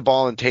you want the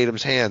ball in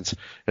Tatum's hands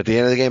at the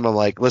end of the game. I'm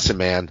like, listen,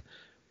 man,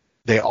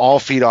 they all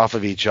feed off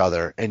of each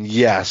other. And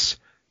yes,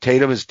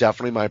 Tatum is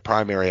definitely my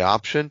primary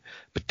option,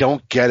 but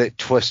don't get it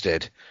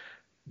twisted.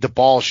 The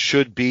ball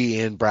should be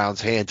in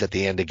Brown's hands at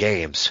the end of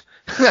games.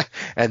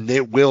 And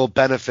it will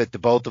benefit the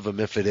both of them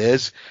if it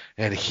is,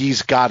 and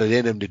he's got it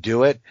in him to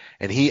do it,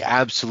 and he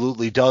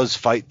absolutely does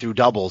fight through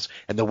doubles.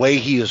 And the way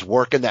he is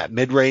working that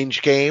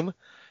mid-range game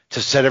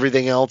to set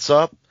everything else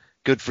up,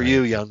 good for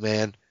you, young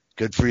man.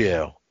 Good for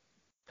you.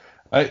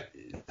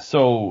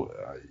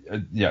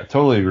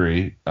 Totally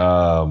agree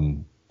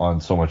on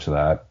so much of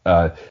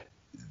that.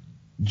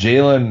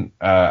 Jaylen,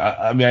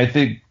 I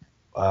think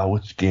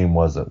which game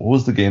was it? What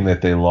was the game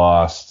that they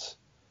lost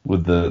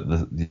with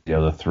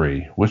the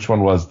three? Which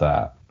one was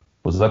that?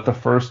 Was that the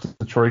first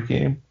Detroit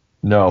game?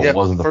 No, it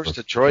wasn't the first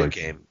Detroit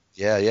game.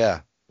 Yeah.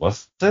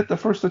 Was it the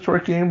first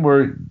Detroit game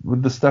where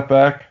with the step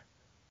back,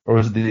 or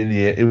was it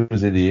Indiana? It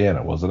was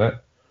Indiana, wasn't it?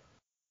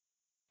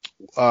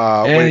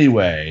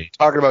 Anyway,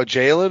 talking about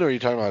Jaylen, or are you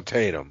talking about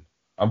Tatum?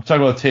 I'm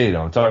talking about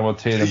Tatum. I'm talking about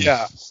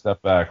Tatum's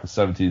step back with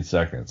 17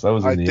 seconds. That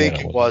was Indiana. I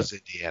think it was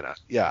Indiana.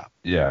 Yeah.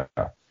 Yeah.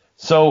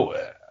 So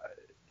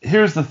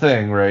here's the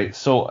thing, right?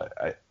 So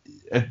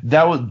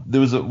there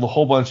was a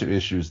whole bunch of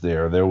issues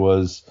there. There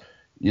was,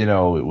 it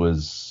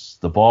was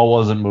the ball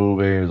wasn't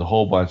moving. There was a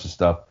whole bunch of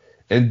stuff,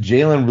 and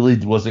Jaylen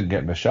really wasn't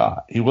getting a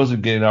shot. He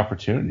wasn't getting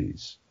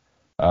opportunities.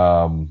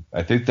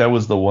 I think that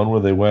was the one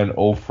where they went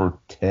 0 for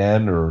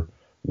 10 or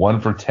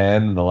 1 for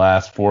 10 in the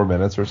last 4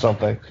 minutes or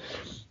something.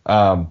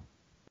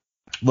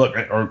 Look,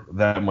 or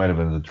that might have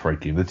been the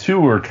Detroit game. The two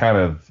were kind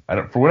of,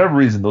 for whatever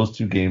reason, those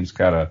two games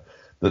kind of,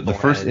 the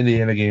first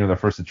Indiana game and the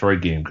first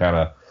Detroit game kind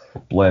of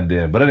blend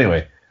in. But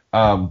anyway,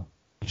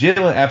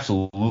 Jaylen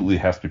absolutely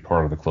has to be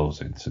part of the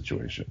closing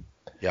situation.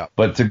 Yeah.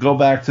 But to go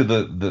back to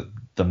the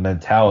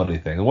mentality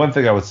thing, the one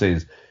thing I would say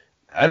is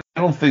I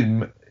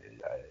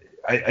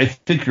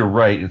think you're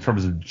right in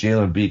terms of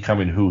Jaylen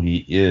becoming who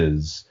he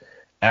is.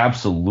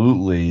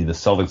 Absolutely, the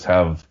Celtics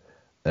have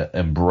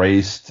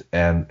embraced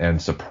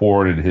and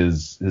supported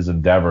his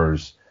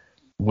endeavors.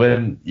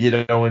 When, in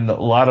a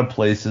lot of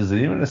places,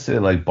 and even a city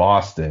like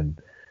Boston,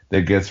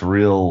 that gets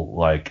real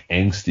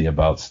angsty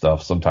about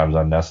stuff, sometimes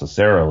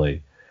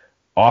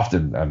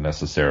often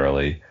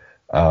unnecessarily.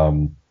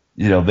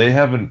 There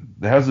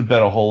hasn't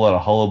been a whole lot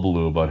of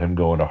hullabaloo about him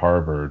going to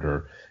Harvard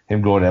or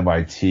him going to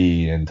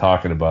MIT and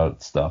talking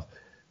about stuff.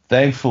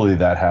 Thankfully,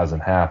 that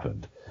hasn't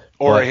happened.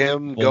 Or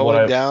him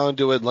going down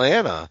to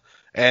Atlanta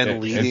and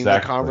leading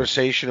the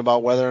conversation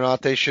about whether or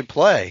not they should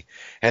play.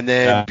 And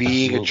then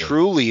being a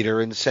true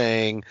leader and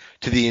saying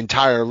to the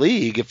entire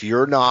league, if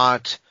you're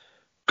not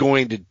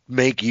going to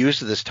make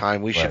use of this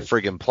time, we should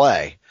friggin'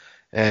 play.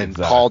 And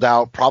called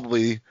out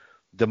probably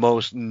the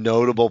most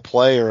notable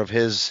player of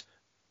his,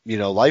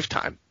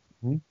 lifetime.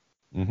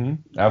 Mm-hmm.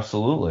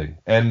 Absolutely.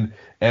 And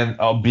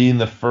being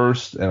the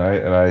first, and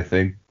I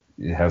think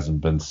it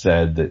hasn't been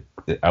said that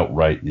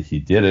outright that he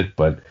did it,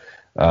 but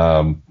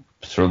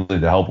certainly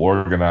to help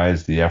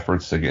organize the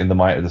efforts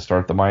to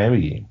start the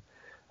Miami game.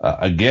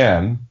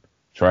 Again,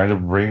 trying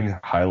to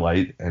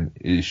highlight and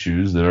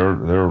issues that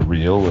are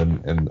real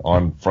and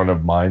on front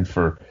of mind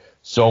for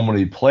so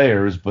many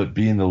players, but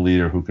being the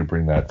leader who could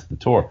bring that to the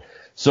tour.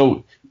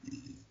 So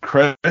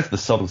credit to the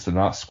Celtics for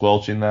not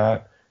squelching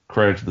that.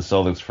 Credit to the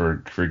Celtics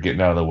for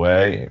getting out of the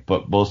way.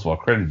 But most of all,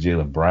 credit to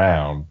Jaylen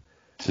Brown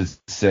to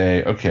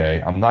say,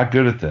 okay, I'm not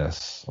good at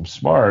this. I'm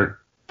smart,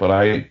 but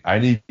I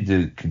need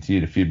to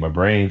continue to feed my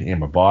brain and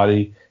my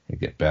body and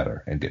get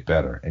better and get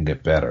better and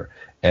get better.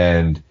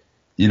 And,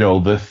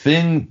 the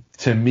thing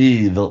to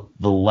me, the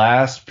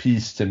last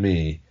piece to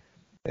me,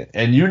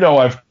 and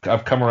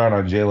I've come around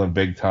on Jaylen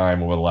big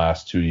time over the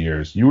last 2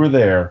 years. You were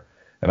there,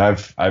 and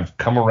I've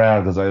come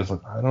around because I was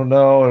like, I don't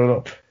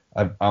know.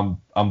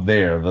 I'm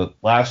there. The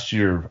last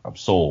year, I'm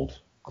sold.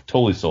 I'm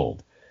totally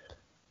sold.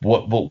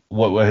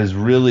 What has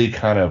really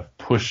kind of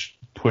pushed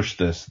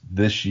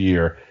this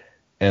year,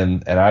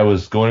 and I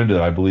was going into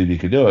it, I believe he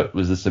could do it,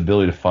 was this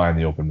ability to find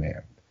the open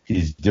man.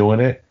 He's doing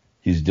it,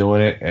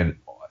 and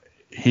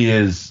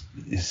he's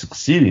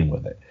succeeding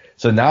with it.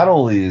 So not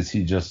only is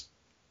he just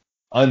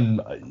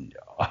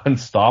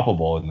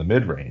unstoppable in the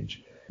mid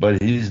range,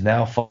 but he's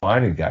now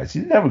finding guys. He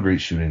didn't have a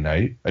great shooting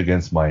night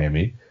against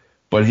Miami,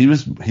 but he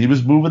was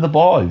moving the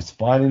ball. He was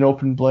finding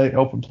open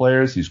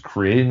players. He's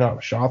creating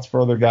shots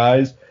for other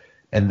guys,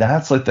 and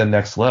that's like the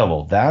next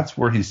level. That's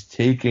where he's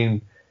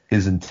taking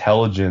his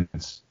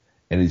intelligence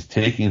and he's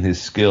taking his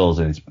skills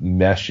and he's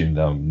meshing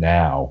them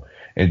now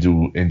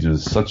into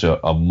such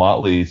a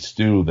motley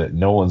stew that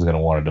no one's going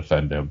to want to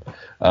defend him.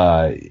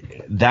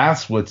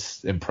 That's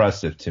what's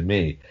impressive to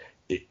me.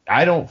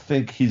 I don't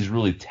think he's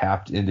really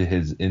tapped into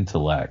his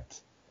intellect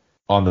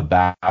on the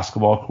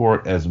basketball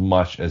court as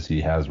much as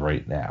he has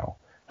right now.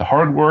 The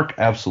hard work,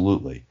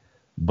 absolutely.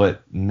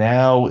 But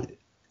now,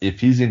 if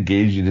he's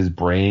engaging his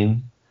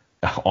brain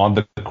on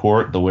the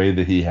court the way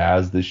that he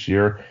has this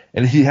year,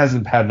 and he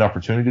hasn't had an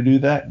opportunity to do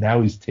that,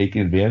 now he's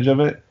taking advantage of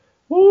it.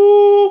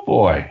 Woo,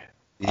 boy.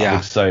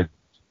 Yeah.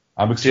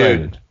 I'm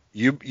excited.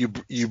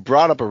 Dude, you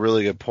brought up a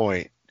really good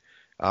point.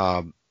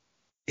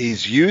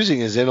 He's using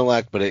his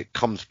intellect, but it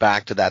comes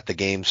back to the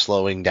game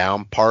slowing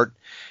down part.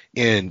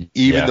 And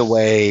even the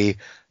way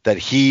that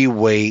he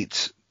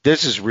waits,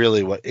 this is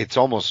really what it's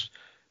almost,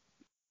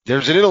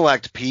 there's an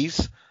intellect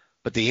piece,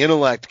 but the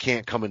intellect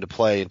can't come into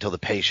play until the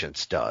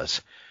patience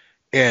does.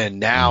 And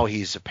now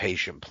he's a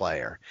patient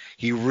player.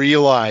 He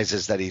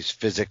realizes that he's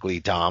physically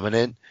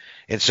dominant.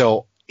 And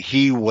so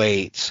he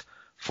waits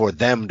for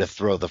them to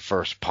throw the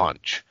first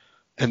punch,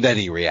 and then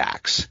he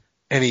reacts.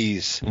 And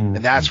and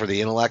that's where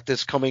the intellect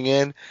is coming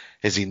in,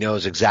 is he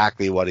knows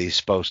exactly what he's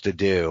supposed to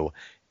do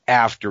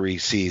after he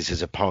sees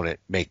his opponent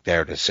make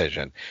their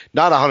decision.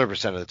 Not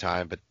 100% of the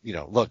time, but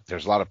look,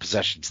 there's a lot of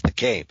possessions in the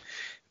game,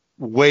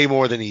 way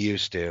more than he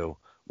used to,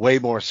 way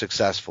more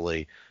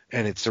successfully.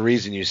 And it's the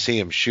reason you see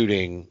him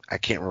shooting. I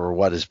can't remember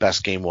what his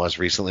best game was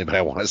recently, but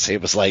I want to say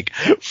it was like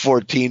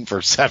 14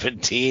 for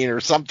 17 or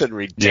something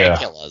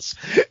ridiculous.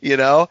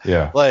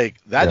 Like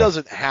that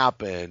doesn't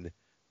happen.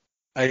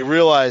 I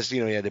realized, he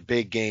had a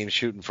big game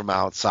shooting from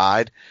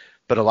outside,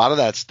 but a lot of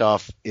that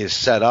stuff is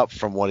set up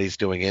from what he's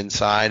doing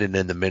inside and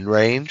in the mid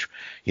range.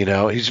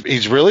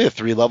 He's really a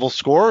 3-level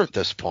scorer at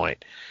this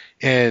point,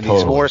 and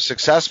he's more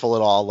successful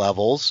at all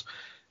levels.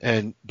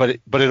 But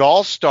it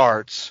all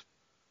starts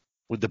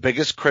with the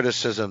biggest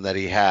criticism that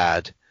he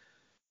had,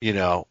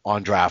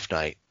 on draft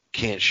night.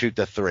 Can't shoot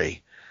the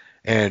three.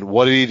 And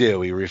what did he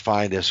do? He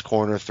refined his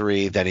corner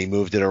three, then he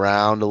moved it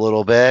around a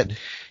little bit.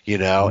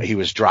 He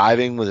was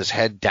driving with his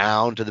head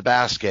down to the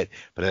basket,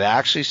 but it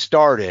actually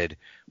started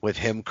with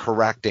him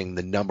correcting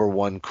the number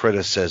one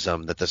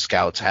criticism that the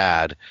scouts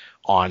had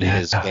on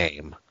his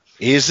game.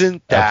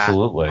 Isn't that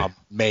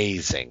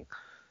amazing?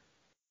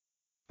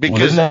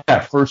 Because in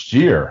that first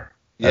year,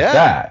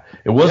 that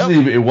it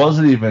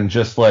wasn't even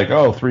just like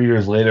 3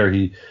 years later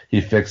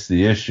he fixed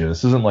the issue.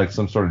 This isn't like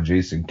some sort of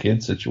Jason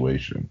Kidd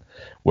situation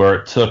where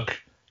it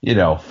took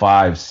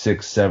 5,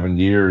 6, 7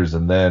 years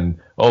and then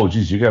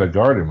you got to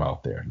guard him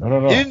out there.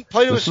 No. He didn't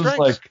play to his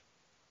strengths.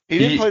 He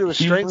didn't play to his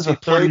strengths. He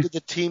played to the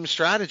team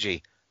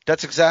strategy.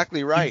 That's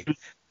exactly right.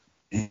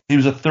 He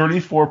was a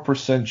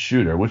 34%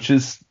 shooter, which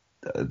is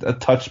a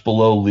touch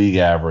below league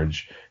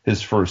average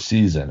his first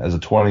season as a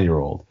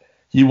 20-year-old.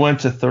 He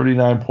went to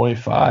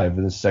 39.5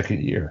 in his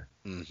second year.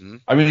 Mm-hmm.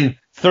 I mean,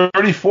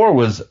 34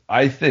 was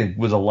a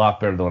lot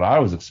better than what I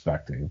was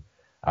expecting.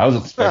 I was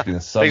expecting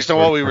a sub. Based on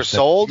what we were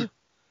sold?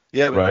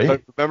 Yeah, right.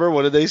 But remember,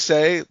 what did they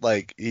say?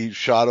 Like, he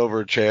shot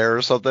over a chair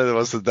or something? It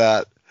wasn't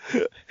that.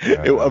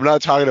 I'm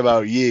not talking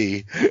about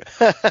Yee.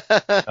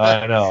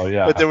 I know,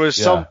 yeah. But there was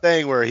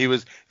something where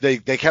they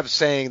kept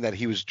saying that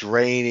he was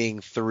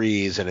draining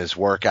threes in his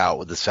workout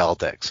with the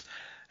Celtics.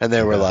 And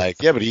they were like,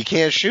 but he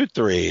can't shoot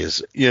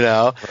threes,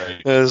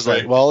 Right. It was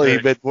like, well,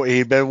 he'd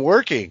been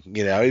working,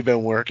 he'd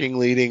been working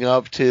leading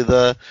up to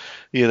the,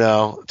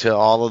 to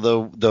all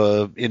of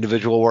the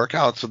individual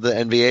workouts with the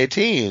NBA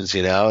teams,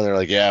 And they're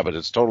like, but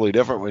it's totally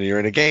different when you're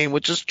in a game,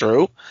 which is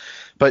true.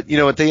 But,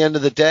 at the end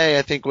of the day,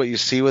 I think what you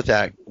see with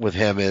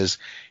him is,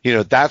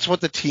 that's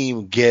what the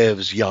team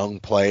gives young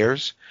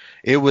players.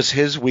 It was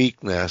his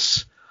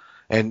weakness.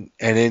 And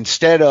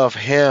instead of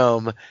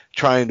him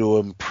trying to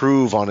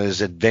improve on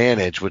his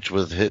advantage, which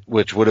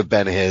would have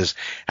been his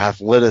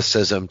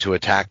athleticism to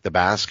attack the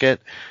basket,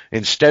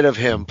 instead of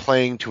him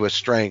playing to his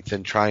strength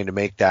and trying to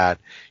make that,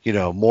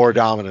 more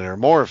dominant or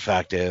more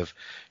effective,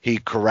 he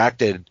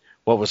corrected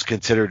what was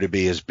considered to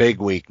be his big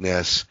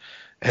weakness,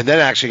 and then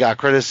actually got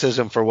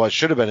criticism for what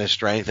should have been his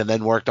strength, and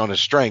then worked on his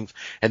strength.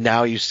 And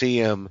now you see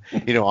him,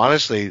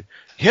 honestly,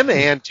 him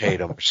and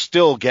Tatum are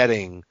still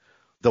getting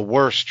the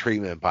worst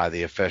treatment by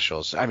the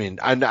officials. I mean,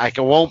 I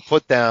won't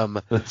put them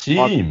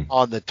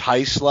on the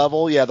Tice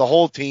level. Yeah, the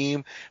whole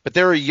team, but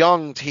they're a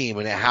young team,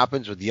 and it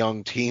happens with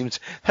young teams.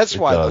 That's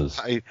why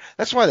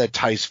the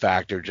Tice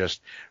factor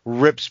just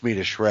rips me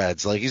to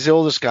shreds. Like, he's the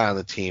oldest guy on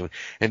the team,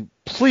 and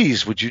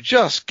Please, would you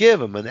just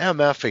give him an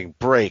MFing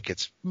break?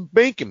 It's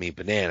making me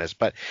bananas.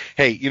 But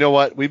hey, you know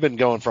what? We've been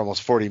going for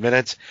almost 40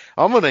 minutes.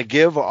 I'm going to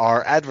give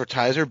our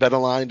advertiser,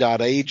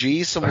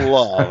 betonline.ag, some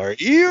love. Are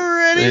you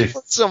ready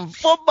for some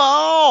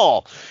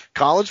football?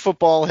 College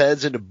football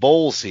heads into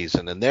bowl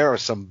season, and there are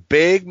some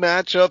big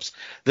matchups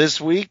this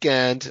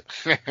weekend.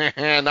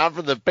 Not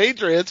for the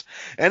Patriots.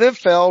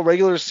 NFL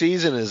regular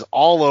season is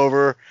all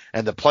over,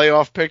 and the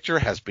playoff picture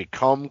has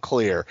become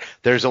clear.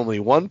 There's only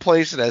one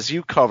place that has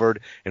you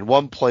covered and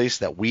one place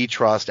that we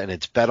trust, and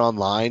it's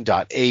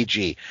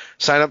betonline.ag.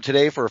 Sign up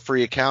today for a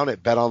free account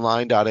at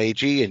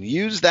betonline.ag and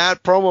use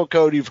that promo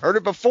code. You've heard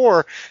it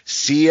before,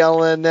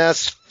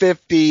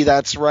 CLNS50.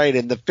 That's right.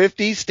 And the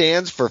 50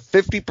 stands for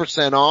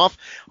 50% off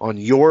on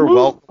your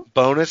welcome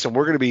bonus. And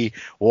we're going to be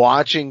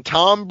watching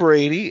Tom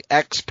Brady,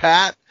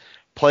 expat,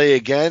 play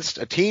against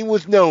a team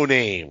with no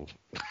name.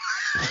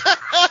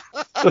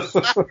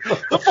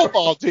 The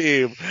football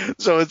team.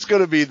 So it's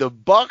going to be the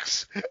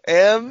Bucs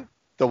and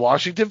the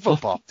Washington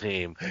football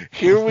team.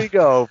 Here we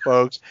go,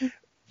 folks.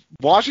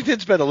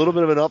 Washington's been a little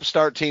bit of an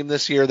upstart team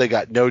this year. They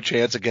got no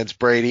chance against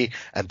Brady,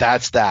 and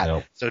that's that.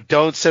 Nope. So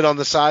don't sit on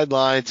the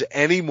sidelines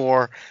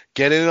anymore.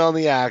 Get in on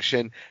the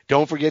action.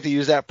 Don't forget to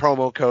use that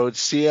promo code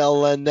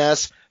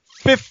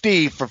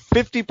CLNS50 for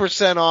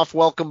 50% off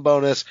welcome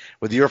bonus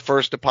with your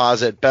first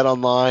deposit.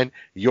 BetOnline,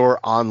 your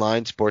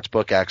online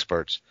sportsbook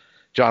experts.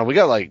 John, we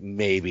got like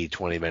maybe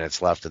 20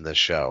 minutes left in this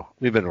show.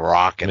 We've been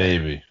rocking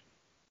it.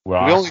 We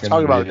only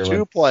talk about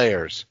two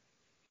players.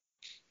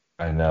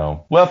 I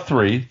know. Well,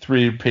 three.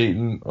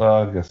 Peyton.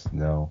 I guess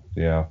no.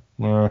 Yeah.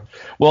 Well,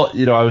 while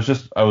you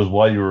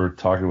were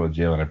talking about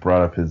Jalen, I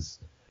brought up his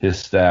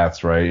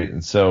stats, right?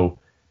 And so,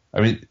 I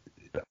mean,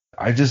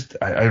 I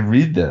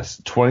read this: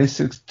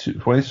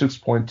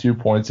 26.2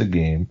 points a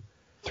game,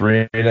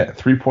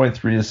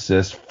 3.3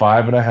 assists,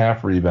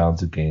 5.5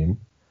 rebounds a game.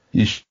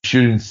 He's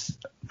shooting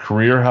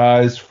career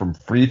highs from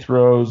free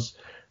throws,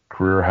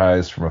 career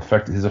highs from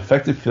his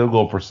effective field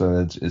goal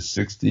percentage is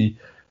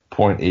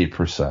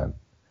 60.8%.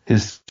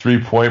 His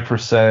 3-point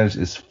percentage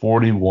is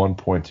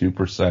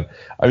 41.2%.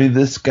 I mean,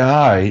 this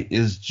guy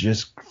is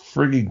just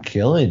friggin'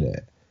 killing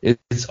it.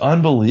 It's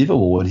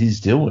unbelievable what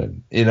he's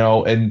doing,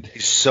 and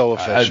he's so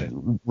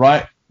efficient.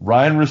 Ryan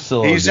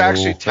Russillo. He's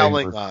actually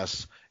telling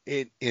us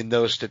in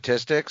those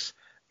statistics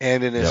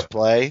and in his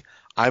play,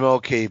 I'm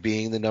okay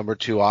being the number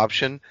 2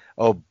 option.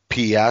 Oh,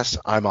 P.S.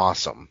 I'm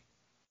awesome.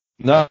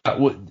 And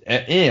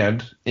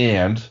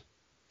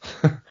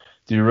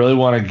do you really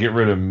want to get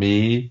rid of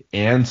me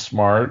and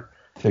Smart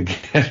to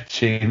get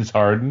James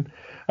Harden?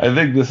 I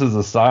think this is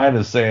a sign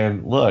of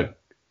saying, look,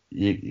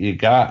 you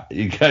got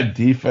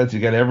defense, you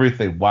got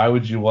everything. Why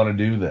would you want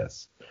to do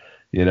this?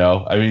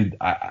 I mean,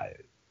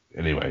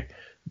 anyway.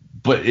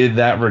 But in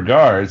that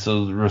regard,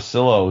 so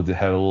Russillo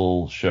had a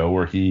little show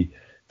where he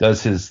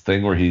does his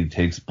thing where he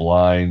takes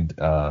blind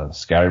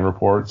scouting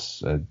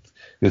reports.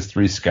 There's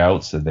 3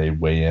 scouts, and they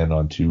weigh in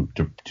on two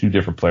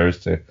different players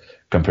to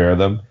compare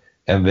them.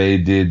 And they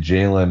did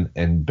Jalen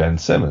and Ben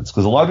Simmons.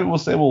 Because a lot of people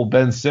say, well,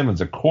 Ben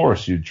Simmons, of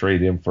course you'd trade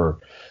him for,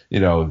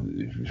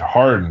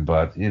 Harden,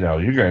 but, you're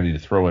going to need to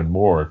throw in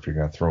more if you're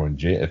going to throw in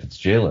if it's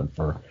Jalen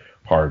for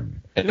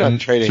Harden. You're not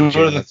trading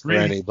Jalen for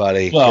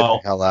anybody. Well,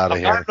 get the hell out of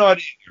here. I'm not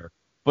either.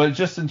 But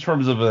just in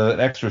terms of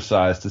an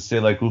exercise to say,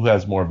 like, who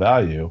has more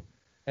value.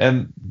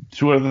 And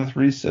 2 out of the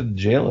 3 said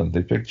Jalen.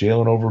 They picked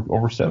Jalen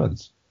over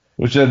Simmons,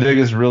 which I think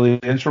is really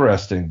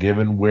interesting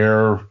given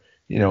where,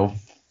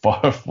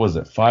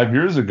 5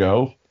 years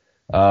ago,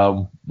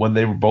 when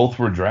they both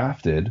were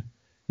drafted,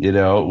 it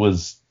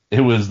was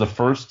the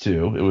first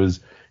 2. It was,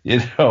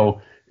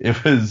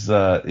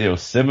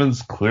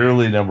 Simmons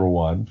clearly number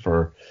 1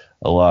 for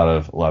a lot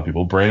of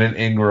people. Brandon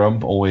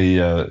Ingram, only,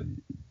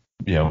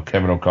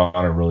 Kevin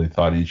O'Connor really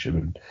thought he should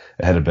have been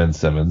ahead of Ben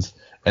Simmons.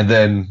 And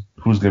then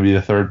who's going to be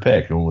the 3rd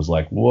pick? And was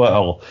like,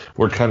 well,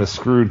 we're kind of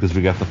screwed because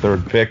we got the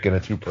 3rd pick in a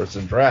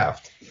 2-person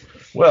draft.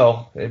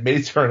 Well, it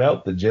may turn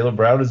out that Jaylen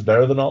Brown is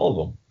better than all of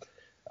them.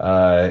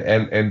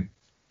 And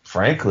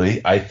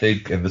frankly, I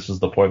think, and this is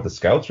the point the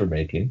scouts are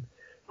making,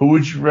 who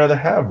would you rather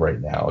have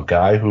right now? A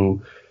guy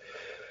who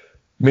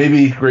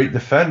maybe a great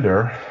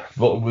defender,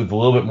 but with a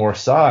little bit more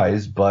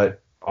size,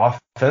 but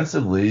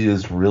offensively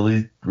is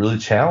really, really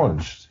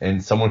challenged,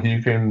 and someone who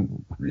you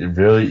can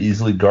very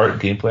easily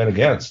game plan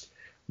against.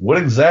 What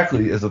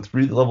exactly is what are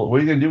you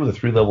going to do with a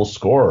 3-level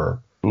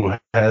scorer who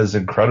has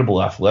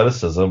incredible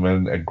athleticism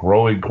and a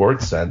growing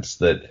court sense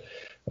that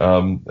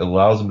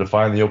allows him to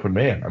find the open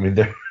man? I mean,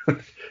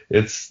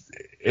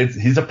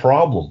 he's a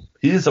problem.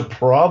 He is a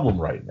problem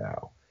right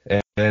now,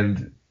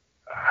 and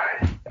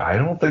I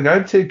don't think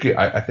I'd take it.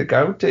 I think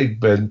I would take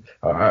Ben.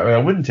 I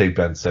wouldn't take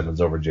Ben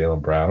Simmons over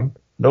Jaylen Brown,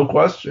 no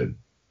question.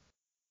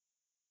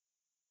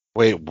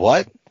 Wait,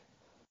 what?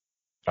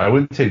 I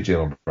wouldn't take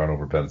Jaylen Brown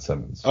over Ben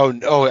Simmons. Oh,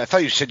 no, I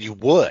thought you said you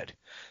would.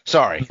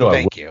 Sorry, no,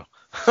 thank you.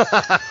 No,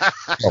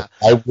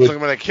 I would. I'm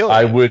going to kill you.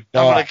 I would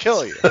not. I'm going to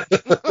kill you.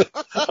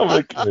 I'm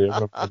going to kill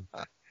you.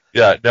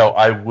 Yeah, no,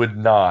 I would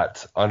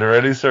not, under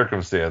any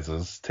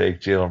circumstances, take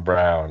Jaylen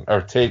Brown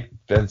or take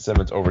Ben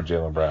Simmons over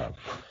Jaylen Brown.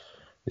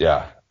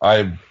 Yeah,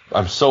 I'm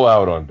so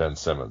out on Ben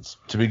Simmons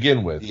to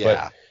begin with.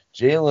 Yeah. But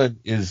Jalen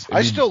is.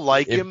 I still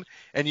like him,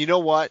 and you know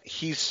what?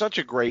 He's such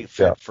a great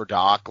fit for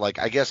Doc. Like,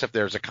 I guess if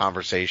there's a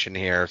conversation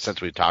here,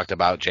 since we've talked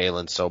about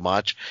Jalen so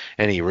much,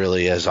 and he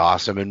really is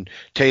awesome, and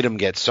Tatum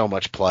gets so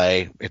much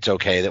play, it's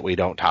okay that we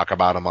don't talk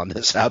about him on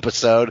this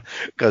episode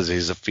because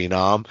he's a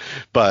phenom.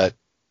 But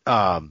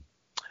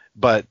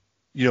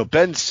you know,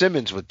 Ben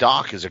Simmons with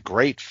Doc is a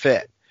great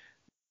fit,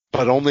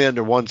 but only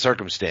under one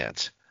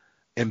circumstance.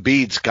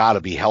 Embiid's got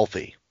to be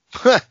healthy.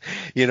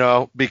 You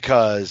know,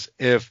 because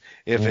if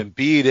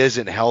Embiid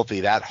isn't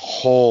healthy, that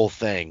whole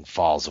thing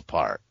falls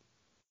apart.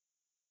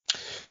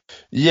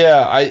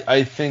 Yeah,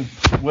 I think,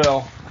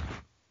 well,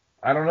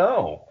 I don't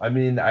know. I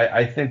mean,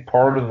 I think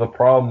part of the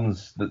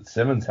problems that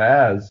Simmons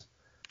has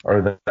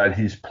are that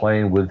he's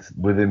playing with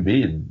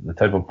Embiid, the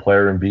type of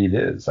player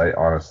Embiid is.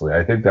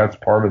 I think that's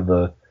part of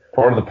the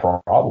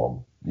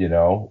problem, you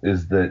know,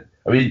 is that,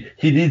 I mean,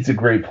 he needs a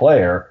great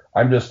player.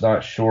 I'm just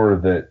not sure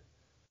that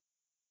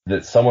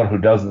someone who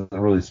doesn't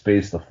really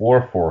space the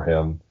floor for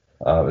him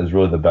is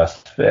really the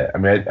best fit. I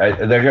mean,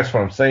 I guess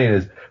what I'm saying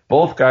is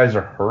both guys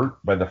are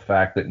hurt by the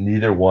fact that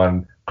neither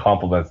one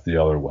complements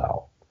the other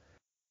well.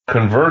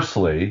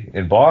 Conversely,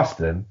 in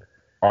Boston,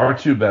 our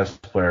two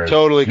best players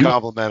totally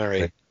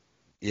complementary.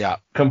 Yeah,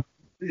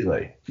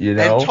 completely. You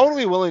know, and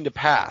totally willing to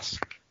pass.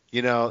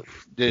 You know,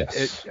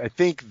 I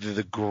think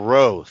the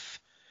growth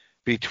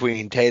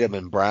between Tatum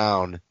and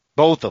Brown,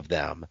 both of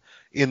them,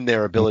 in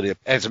their ability to,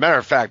 as a matter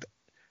of fact,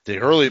 the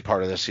early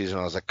part of the season,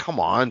 I was like, come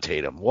on,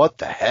 Tatum, what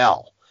the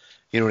hell?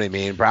 You know what I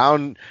mean?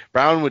 Brown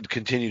would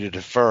continue to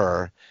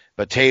defer,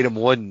 but Tatum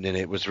wouldn't, and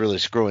it was really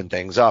screwing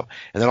things up.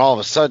 And then all of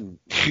a sudden,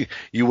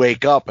 you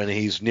wake up, and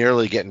he's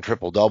nearly getting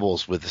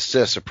triple-doubles with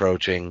assists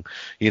approaching,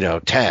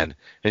 10.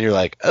 And you're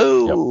like,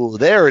 oh,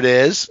 There it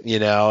is,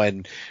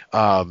 and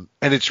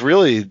it's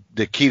really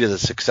the key to the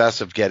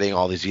success of getting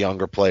all these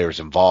younger players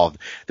involved.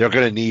 They're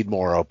going to need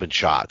more open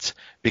shots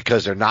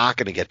because they're not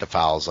going to get the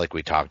fouls like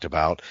we talked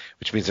about,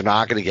 which means they're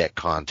not going to get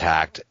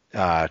contact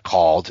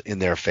called in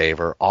their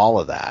favor, all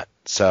of that.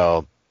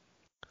 So,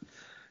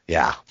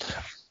 yeah.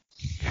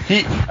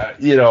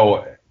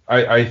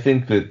 I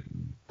think that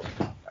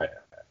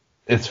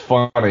it's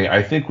funny.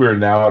 I think we're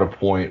now at a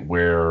point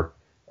where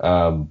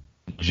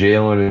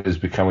Jalen is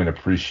becoming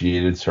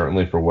appreciated,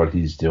 certainly for what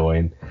he's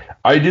doing.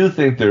 I do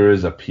think there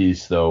is a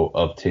piece, though,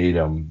 of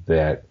Tatum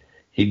that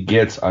he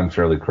gets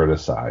unfairly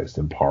criticized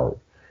in part.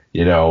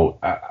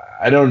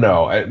 I don't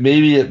know.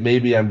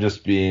 Maybe I'm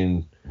just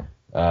being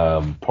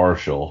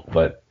partial,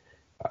 but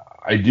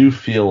I do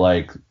feel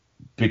like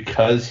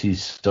because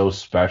he's so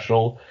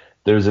special,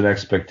 there's an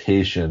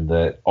expectation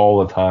that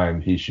all the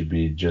time he should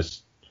be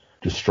just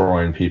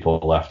destroying people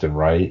left and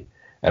right.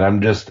 And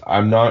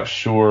I'm not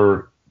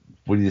sure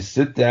when you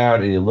sit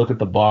down and you look at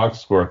the box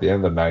score at the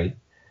end of the night,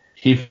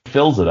 he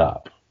fills it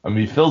up. I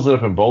mean, he fills it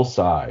up on both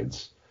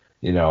sides.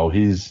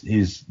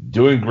 He's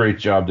doing a great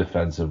job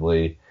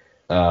defensively.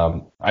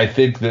 I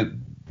think that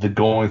the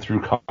going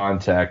through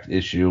contact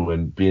issue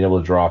and being able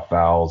to draw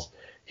fouls,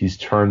 he's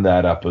turned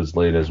that up as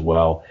late as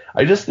well.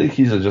 I just think I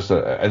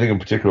think in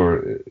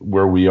particular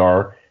where we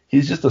are,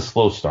 he's just a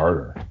slow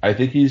starter. I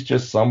think he's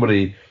just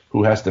somebody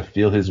who has to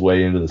feel his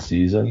way into the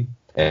season.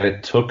 And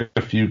it took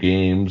a few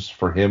games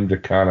for him to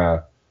kind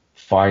of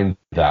find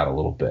that a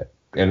little bit.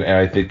 And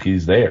I think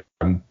he's there.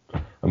 I've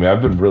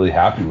been really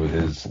happy with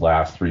his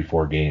last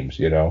 3-4 games,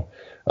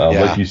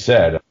 Like you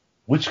said,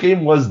 which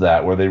game was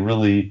that where they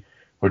really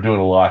were doing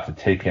a lot to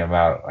take him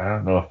out? I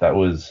don't know if that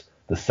was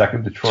the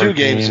second Detroit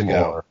game.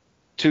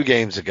 2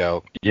 games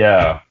ago.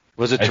 Yeah.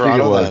 Was it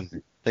Toronto then?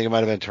 I think it might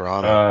have been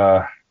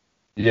Toronto.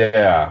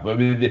 Yeah. I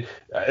mean,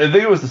 I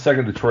think it was the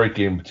second Detroit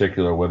game in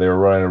particular where they were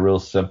running a real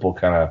simple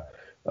kind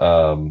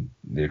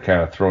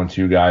of throwing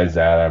 2 guys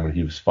at him, and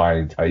he was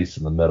finding Tice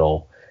in the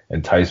middle,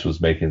 and Tice was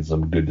making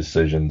some good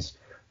decisions.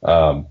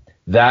 I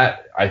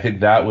think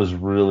that was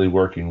really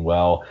working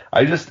well.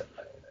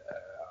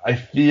 I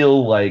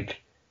feel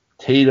like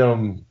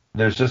Tatum,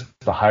 there's just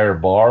the higher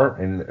bar,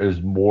 and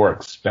there's more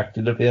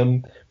expected of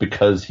him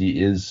because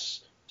he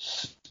is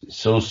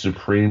so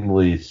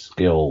supremely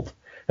skilled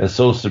and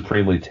so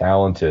supremely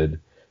talented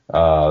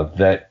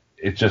that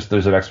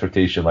there's an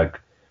expectation like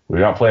we're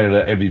not playing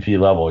at an MVP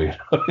level.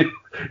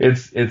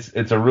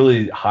 It's a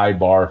really high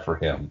bar for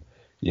him,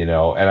 and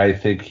I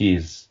think he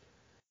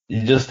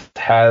just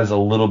has a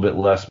little bit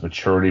less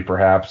maturity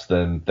perhaps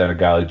than a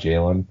guy like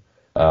Jalen.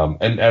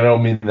 And I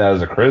don't mean that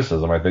as a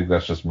criticism. I think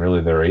that's just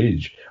merely their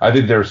age. I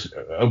think they're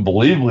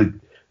unbelievably,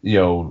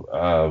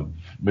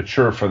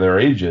 mature for their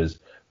ages.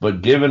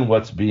 But given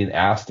what's being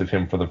asked of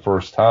him for the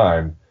first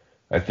time,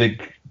 I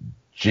think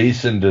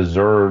Jason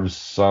deserves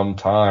some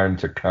time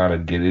to kind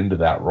of get into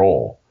that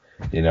role,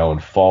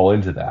 and fall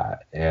into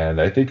that.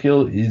 And I think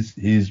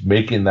he's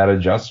making that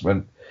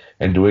adjustment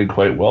and doing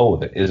quite well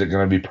with it. Is it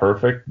going to be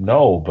perfect?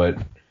 No, but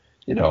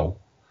he's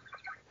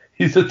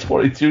a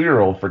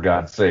 22-year-old for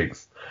God's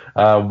sakes.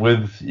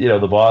 With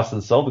the Boston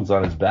Celtics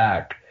on his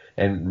back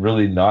and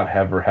really not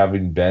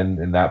having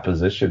been in that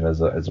position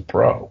as a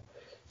pro.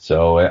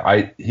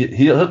 So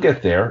he'll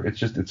get there.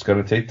 It's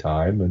going to take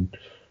time. And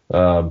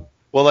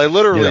well, I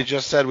literally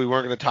just said we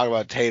weren't going to talk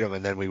about Tatum,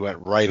 and then we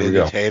went right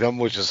into Tatum,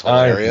 which is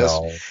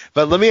hilarious.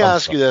 But let me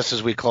ask you this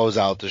as we close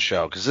out the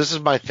show, because this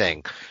is my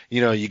thing.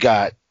 You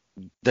got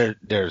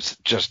there's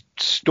just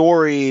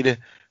storied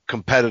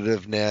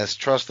competitiveness,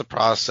 trust the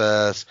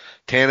process,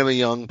 tandem of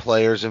young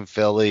players in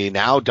Philly.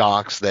 Now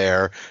Doc's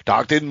there.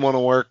 Doc didn't want to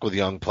work with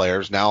young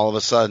players. Now all of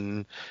a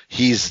sudden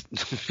he's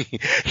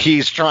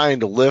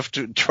trying to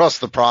lift trust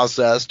the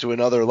process to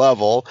another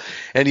level,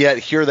 and yet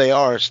here they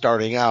are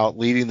starting out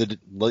leading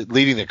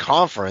the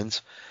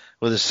conference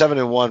with a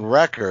 7-1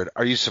 record.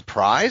 Are you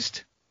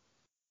surprised?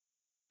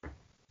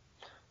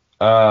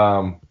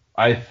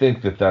 I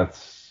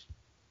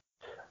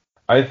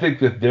think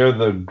that they're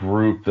the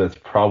group that's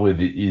probably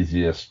the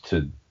easiest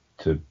to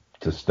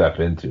step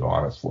into,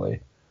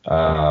 honestly.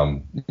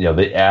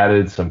 They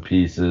added some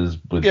pieces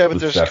but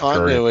there's Steph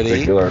continuity. Curry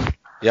in particular.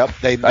 Yep,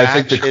 they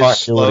match his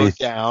slowed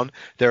down.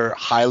 They're a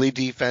highly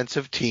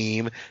defensive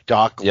team.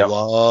 Doc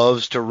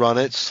loves to run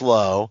it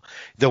slow.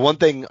 The one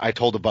thing I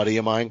told a buddy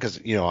of mine, because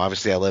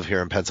obviously I live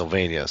here in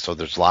Pennsylvania, so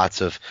there's lots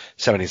of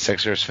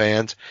 76ers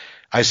fans.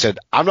 I said,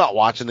 I'm not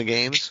watching the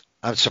games.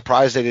 I'm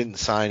surprised they didn't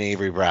sign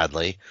Avery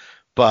Bradley.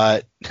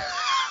 But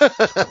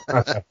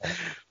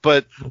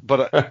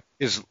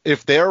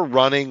if they're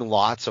running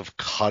lots of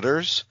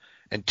cutters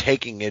and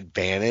taking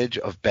advantage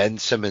of Ben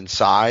Simmons'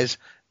 size,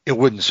 it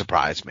wouldn't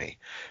surprise me,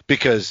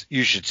 because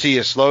you should see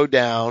a slowed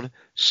down,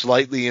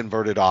 slightly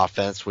inverted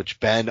offense, which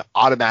Ben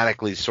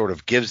automatically sort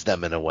of gives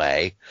them in a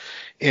way,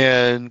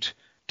 and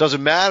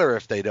doesn't matter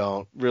if they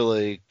don't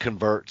really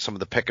convert some of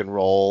the pick and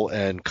roll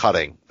and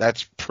cutting.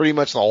 That's pretty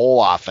much the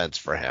whole offense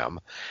for him.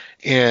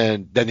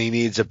 And then he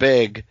needs a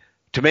big.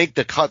 To make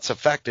the cuts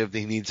effective,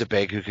 he needs a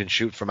big who can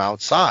shoot from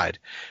outside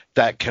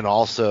that can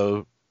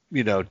also,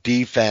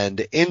 defend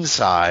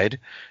inside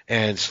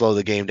and slow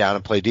the game down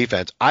and play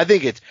defense. I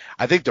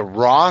think the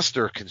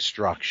roster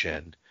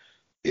construction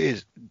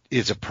is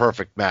a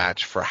perfect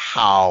match for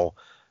how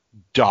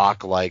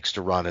Doc likes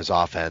to run his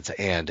offense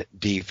and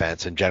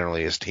defense, and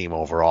generally his team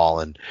overall,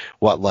 and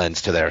what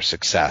lends to their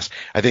success.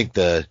 I think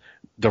the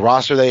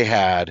roster they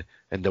had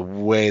and the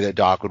way that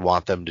Doc would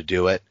want them to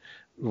do it,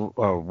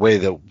 or way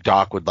that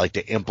Doc would like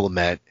to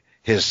implement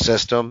his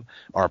system,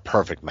 are a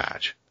perfect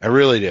match. I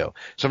really do.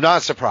 So I'm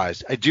not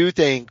surprised. I do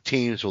think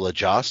teams will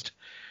adjust,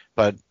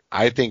 but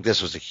I think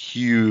this was a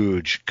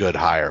huge good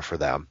hire for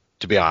them,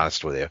 to be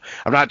honest with you.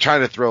 I'm not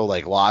trying to throw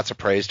lots of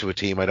praise to a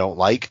team I don't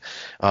like.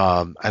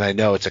 And I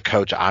know it's a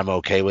coach I'm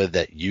okay with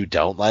that you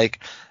don't like.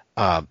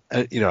 But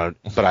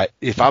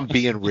if I'm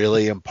being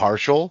really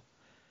impartial,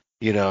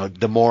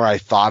 the more I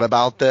thought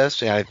about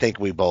this, and I think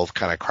we both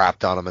kind of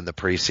crapped on him in the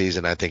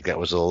preseason. I think that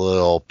was a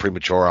little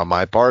premature on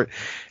my part.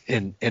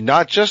 And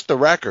not just the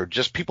record,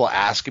 just people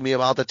asking me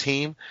about the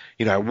team.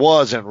 I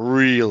wasn't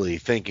really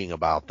thinking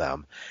about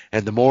them.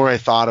 And the more I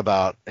thought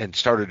about and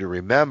started to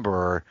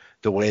remember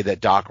the way that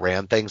Doc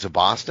ran things in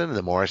Boston, and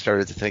the more I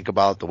started to think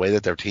about the way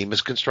that their team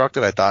is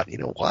constructed, I thought,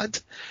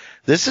 what?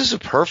 This is a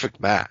perfect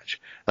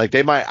match. I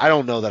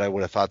don't know that I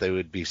would have thought they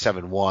would be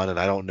 7-1, and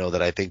I don't know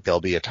that I think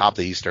they'll be atop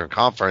the Eastern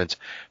Conference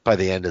by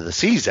the end of the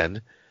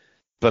season.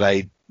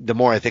 But the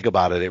more I think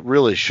about it, it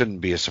really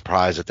shouldn't be a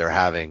surprise that they're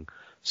having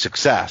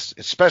success,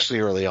 especially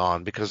early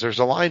on, because there's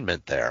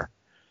alignment there.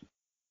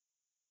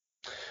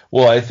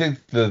 Well, I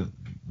think the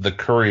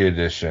Curry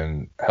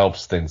addition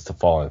helps things to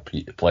fall in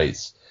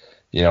place,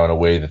 in a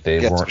way that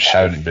they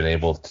hadn't been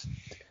able to.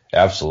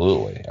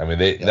 Absolutely. I mean,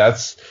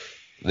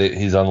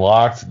 he's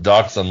unlocked.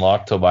 Doc's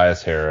unlocked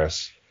Tobias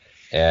Harris,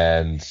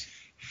 and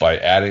by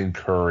adding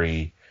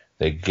Curry,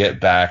 they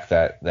get back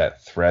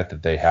that threat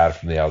that they had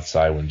from the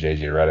outside when JJ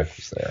Redick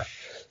was there.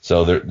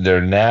 So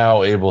they're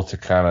now able to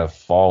kind of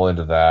fall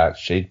into that.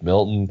 Shake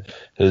Milton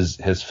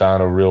has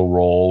found a real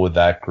role with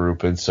that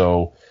group, and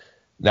so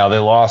now they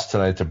lost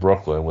tonight to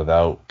Brooklyn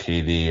without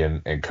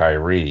KD and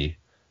Kyrie,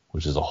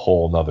 which is a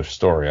whole nother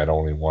story I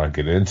don't even want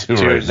to get into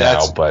right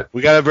now. But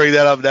we got to bring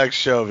that up next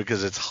show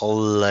because it's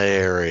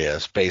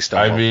hilarious based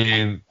on.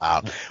 We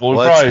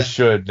probably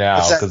should now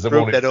because that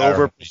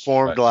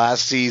overperformed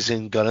last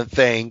season. Gonna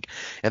think,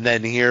 and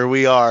then here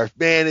we are.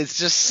 Man, it's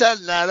just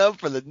setting that up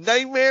for the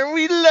nightmare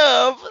we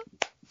love.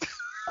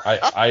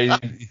 I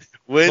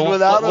win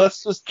without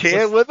them.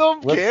 Can't with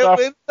them. Can't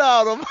win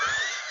without them.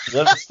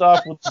 Let's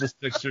stop with the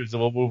Sixers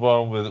and we'll move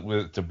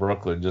on to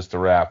Brooklyn just to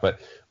wrap. But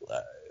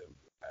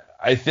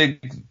I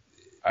think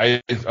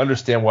I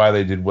understand why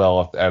they did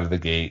well out of the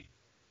gate.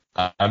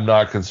 I'm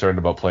not concerned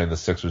about playing the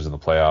Sixers in the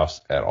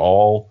playoffs at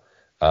all.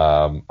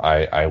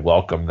 I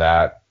welcome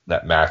that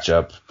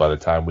matchup by the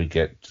time we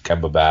get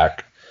Kemba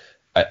back.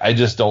 I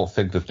just don't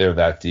think that they're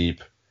that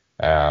deep.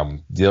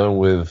 Dealing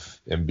with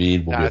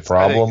Embiid will be a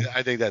problem.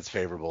 I think that's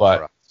favorable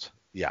for us.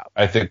 Yeah.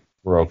 I think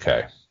we're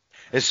okay.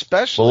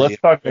 Especially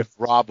if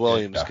Rob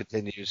Williams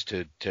continues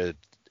to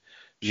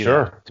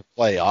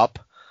play up.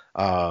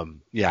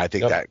 I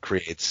think that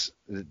creates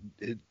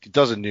it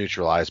doesn't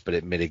neutralize, but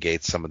it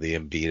mitigates some of the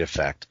Embiid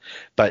effect.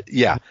 But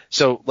yeah,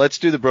 so let's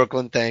do the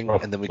Brooklyn thing,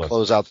 and then we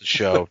close out the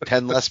show.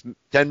 10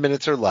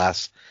 minutes or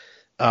less.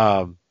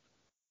 I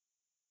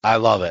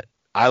love it.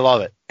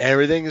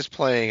 Everything is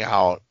playing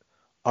out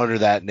under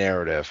that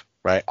narrative,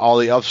 right? All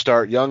the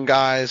upstart young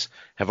guys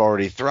have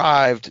already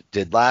thrived,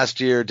 did last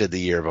year, did the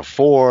year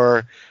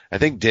before. I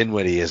think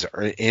Dinwiddie is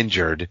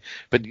injured,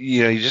 but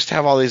you just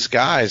have all these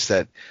guys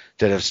that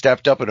have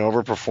stepped up and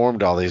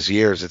overperformed all these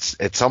years. It's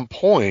at some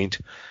point,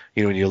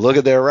 when you look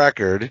at their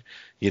record,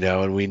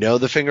 and we know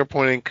the finger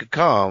pointing could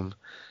come,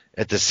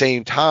 at the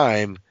same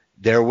time,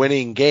 they're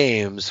winning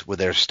games with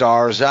their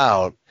stars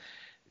out.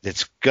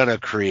 It's going to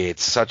create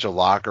such a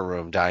locker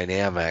room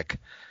dynamic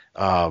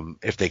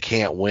if they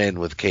can't win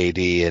with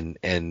KD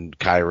and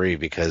Kyrie,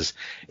 because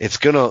it's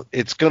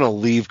gonna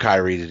leave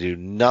Kyrie to do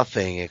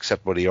nothing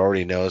except what he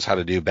already knows how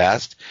to do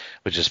best,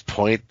 which is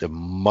point the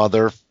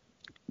mother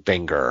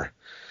finger,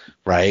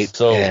 right?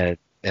 So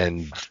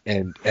and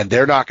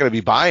they're not going to be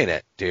buying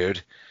it,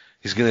 dude.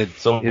 He's going to.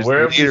 So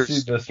where have we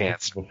seen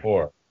this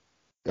before?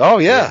 Oh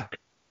yeah.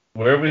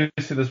 Where have we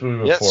seen this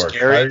movie before?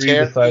 Scary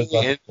Terry decides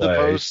not to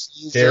play.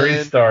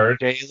 Terry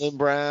starts. Jaylen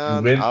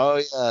Brown.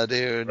 Oh yeah,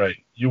 dude. Right.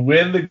 You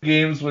win the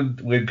games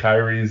when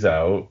Kyrie's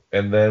out,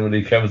 and then when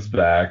he comes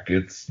back,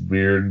 it's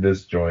weird and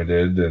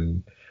disjointed.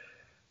 And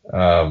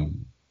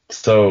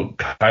so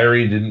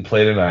Kyrie didn't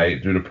play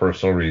tonight due to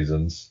personal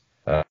reasons.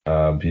 He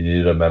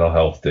needed a mental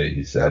health day,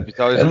 he said.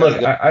 Yeah, and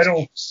look, I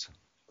don't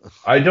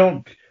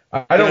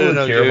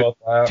really care about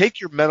that. Take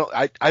your mental.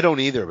 I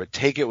don't either, but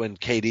take it when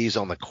KD's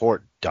on the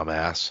court,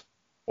 dumbass.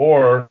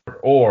 Or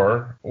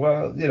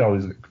well,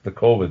 the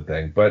COVID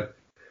thing, but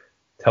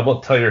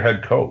tell your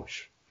head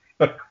coach.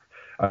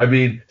 I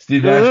mean,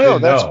 Steve Nash didn't know.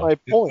 That's my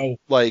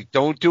point. Like,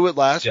 don't do it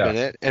last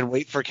minute and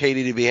wait for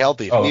KD to be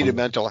healthy. If you need a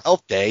mental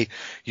health day,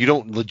 you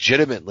don't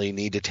legitimately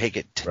need to take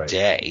it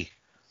today. Right.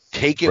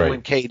 Take it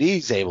when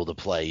KD's able to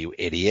play, you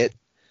idiot.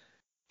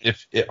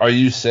 Are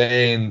you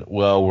saying,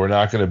 well, we're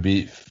not going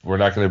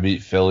to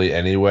beat Philly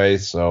anyway,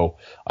 so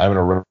I'm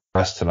going to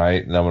rest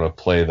tonight and I'm going to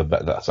play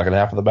the second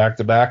half of the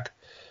back-to-back?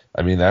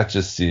 I mean, that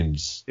just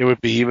seems. It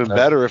would be even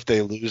better if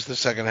they lose the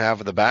second half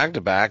of the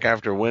back-to-back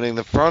after winning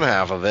the front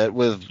half of it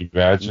with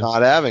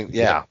not having.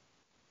 Yeah.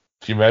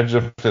 Can you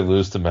imagine if they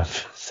lose to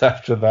Memphis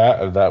after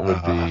that, and that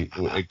would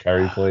be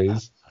Kyrie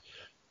plays?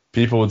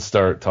 People would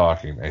start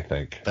talking, I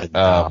think.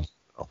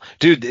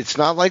 Dude, it's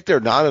not like they're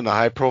not in a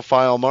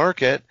high-profile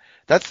market.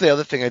 That's the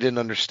other thing I didn't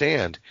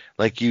understand.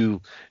 Like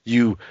you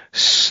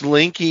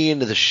slinky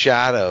into the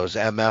shadows,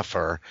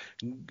 MFer.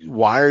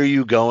 Why are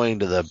you going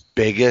to the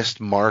biggest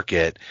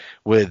market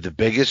with the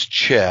biggest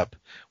chip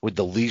with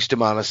the least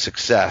amount of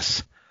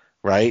success,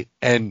 right?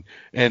 And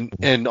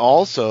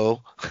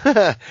also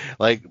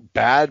like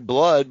bad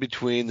blood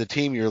between the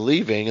team you're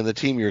leaving and the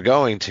team you're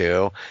going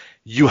to.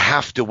 You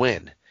have to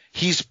win.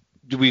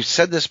 We've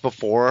said this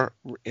before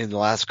in the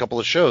last couple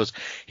of shows.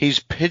 He's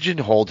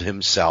pigeonholed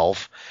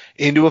himself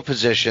into a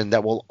position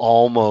that will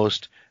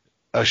almost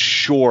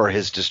assure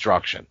his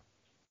destruction.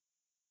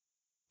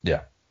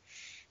 Yeah,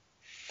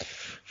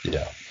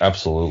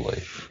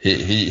 absolutely.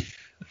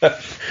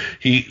 But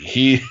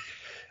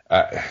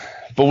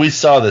we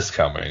saw this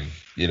coming.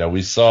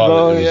 We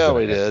saw.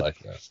 We did. Like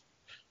this.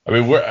 I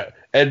mean, we're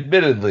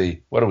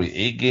admittedly, what are we?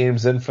 8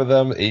 games in for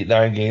them?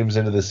 9 games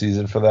into the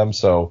season for them.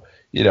 So.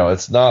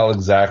 It's not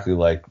exactly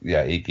like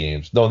 8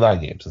 games. No, 9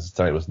 games.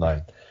 Tonight was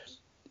 9.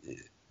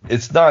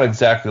 It's not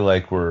exactly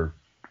like we're.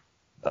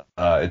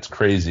 It's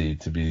crazy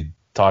to be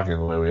talking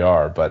the way we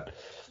are, but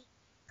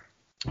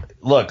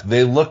look,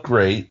 they look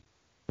great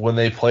when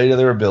they play to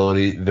their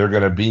ability. They're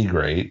going to be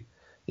great.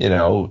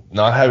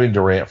 Not having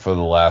Durant for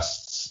the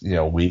last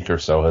week or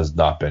so has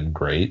not been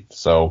great.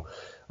 So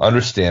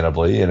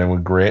understandably, and then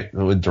when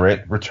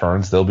Durant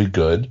returns, they'll be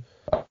good.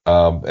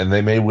 And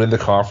they may win the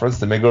conference.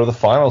 They may go to the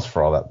finals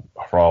for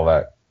all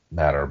that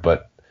matter.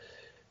 But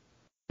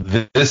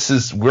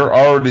we're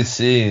already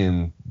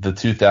seeing the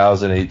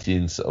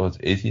 2019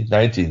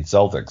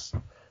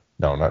 Celtics.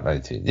 No, not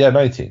 19. Yeah,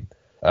 19.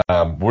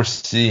 We're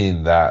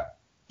seeing that.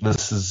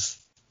 This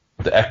is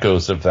the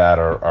echoes of that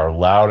are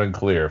loud and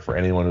clear for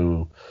anyone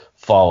who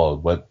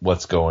followed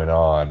what's going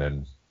on.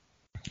 And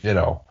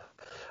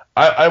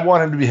I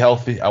want him to be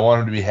healthy. I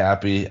want him to be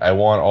happy. I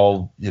want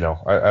all,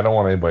 I don't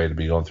want anybody to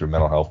be going through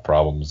mental health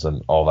problems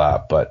and all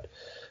that, but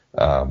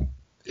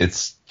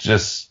it's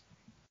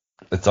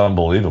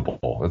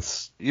unbelievable.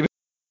 It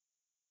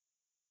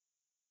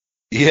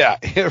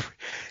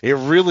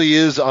really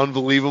is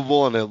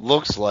unbelievable, and it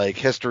looks like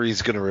history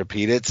is going to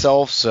repeat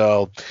itself.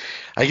 So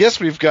I guess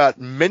we've got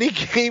many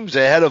games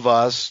ahead of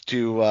us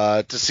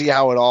to see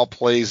how it all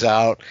plays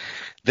out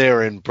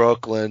there in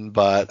Brooklyn,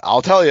 but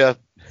I'll tell you,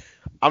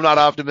 I'm not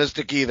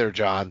optimistic either,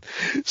 John.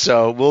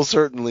 So we'll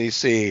certainly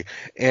see.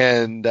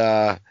 And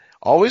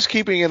always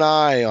keeping an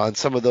eye on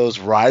some of those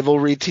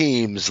rivalry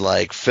teams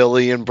like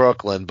Philly and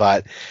Brooklyn.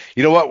 But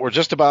you know what? We're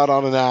just about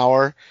on an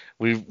hour.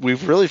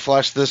 We've really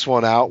fleshed this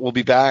one out. We'll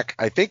be back,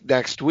 I think,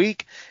 next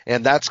week,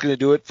 and that's going to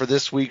do it for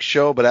this week's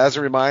show. But as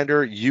a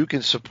reminder, you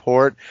can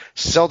support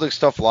Celtic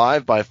Stuff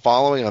Live by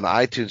following on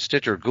iTunes,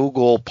 Stitcher,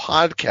 Google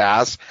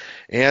Podcasts,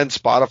 and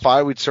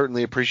Spotify. We'd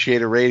certainly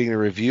appreciate a rating and a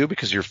review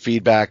because your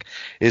feedback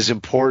is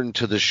important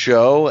to the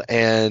show.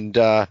 And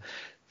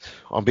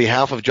on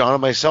behalf of John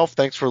and myself,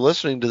 thanks for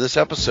listening to this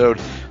episode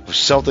of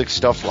Celtic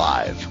Stuff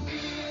Live.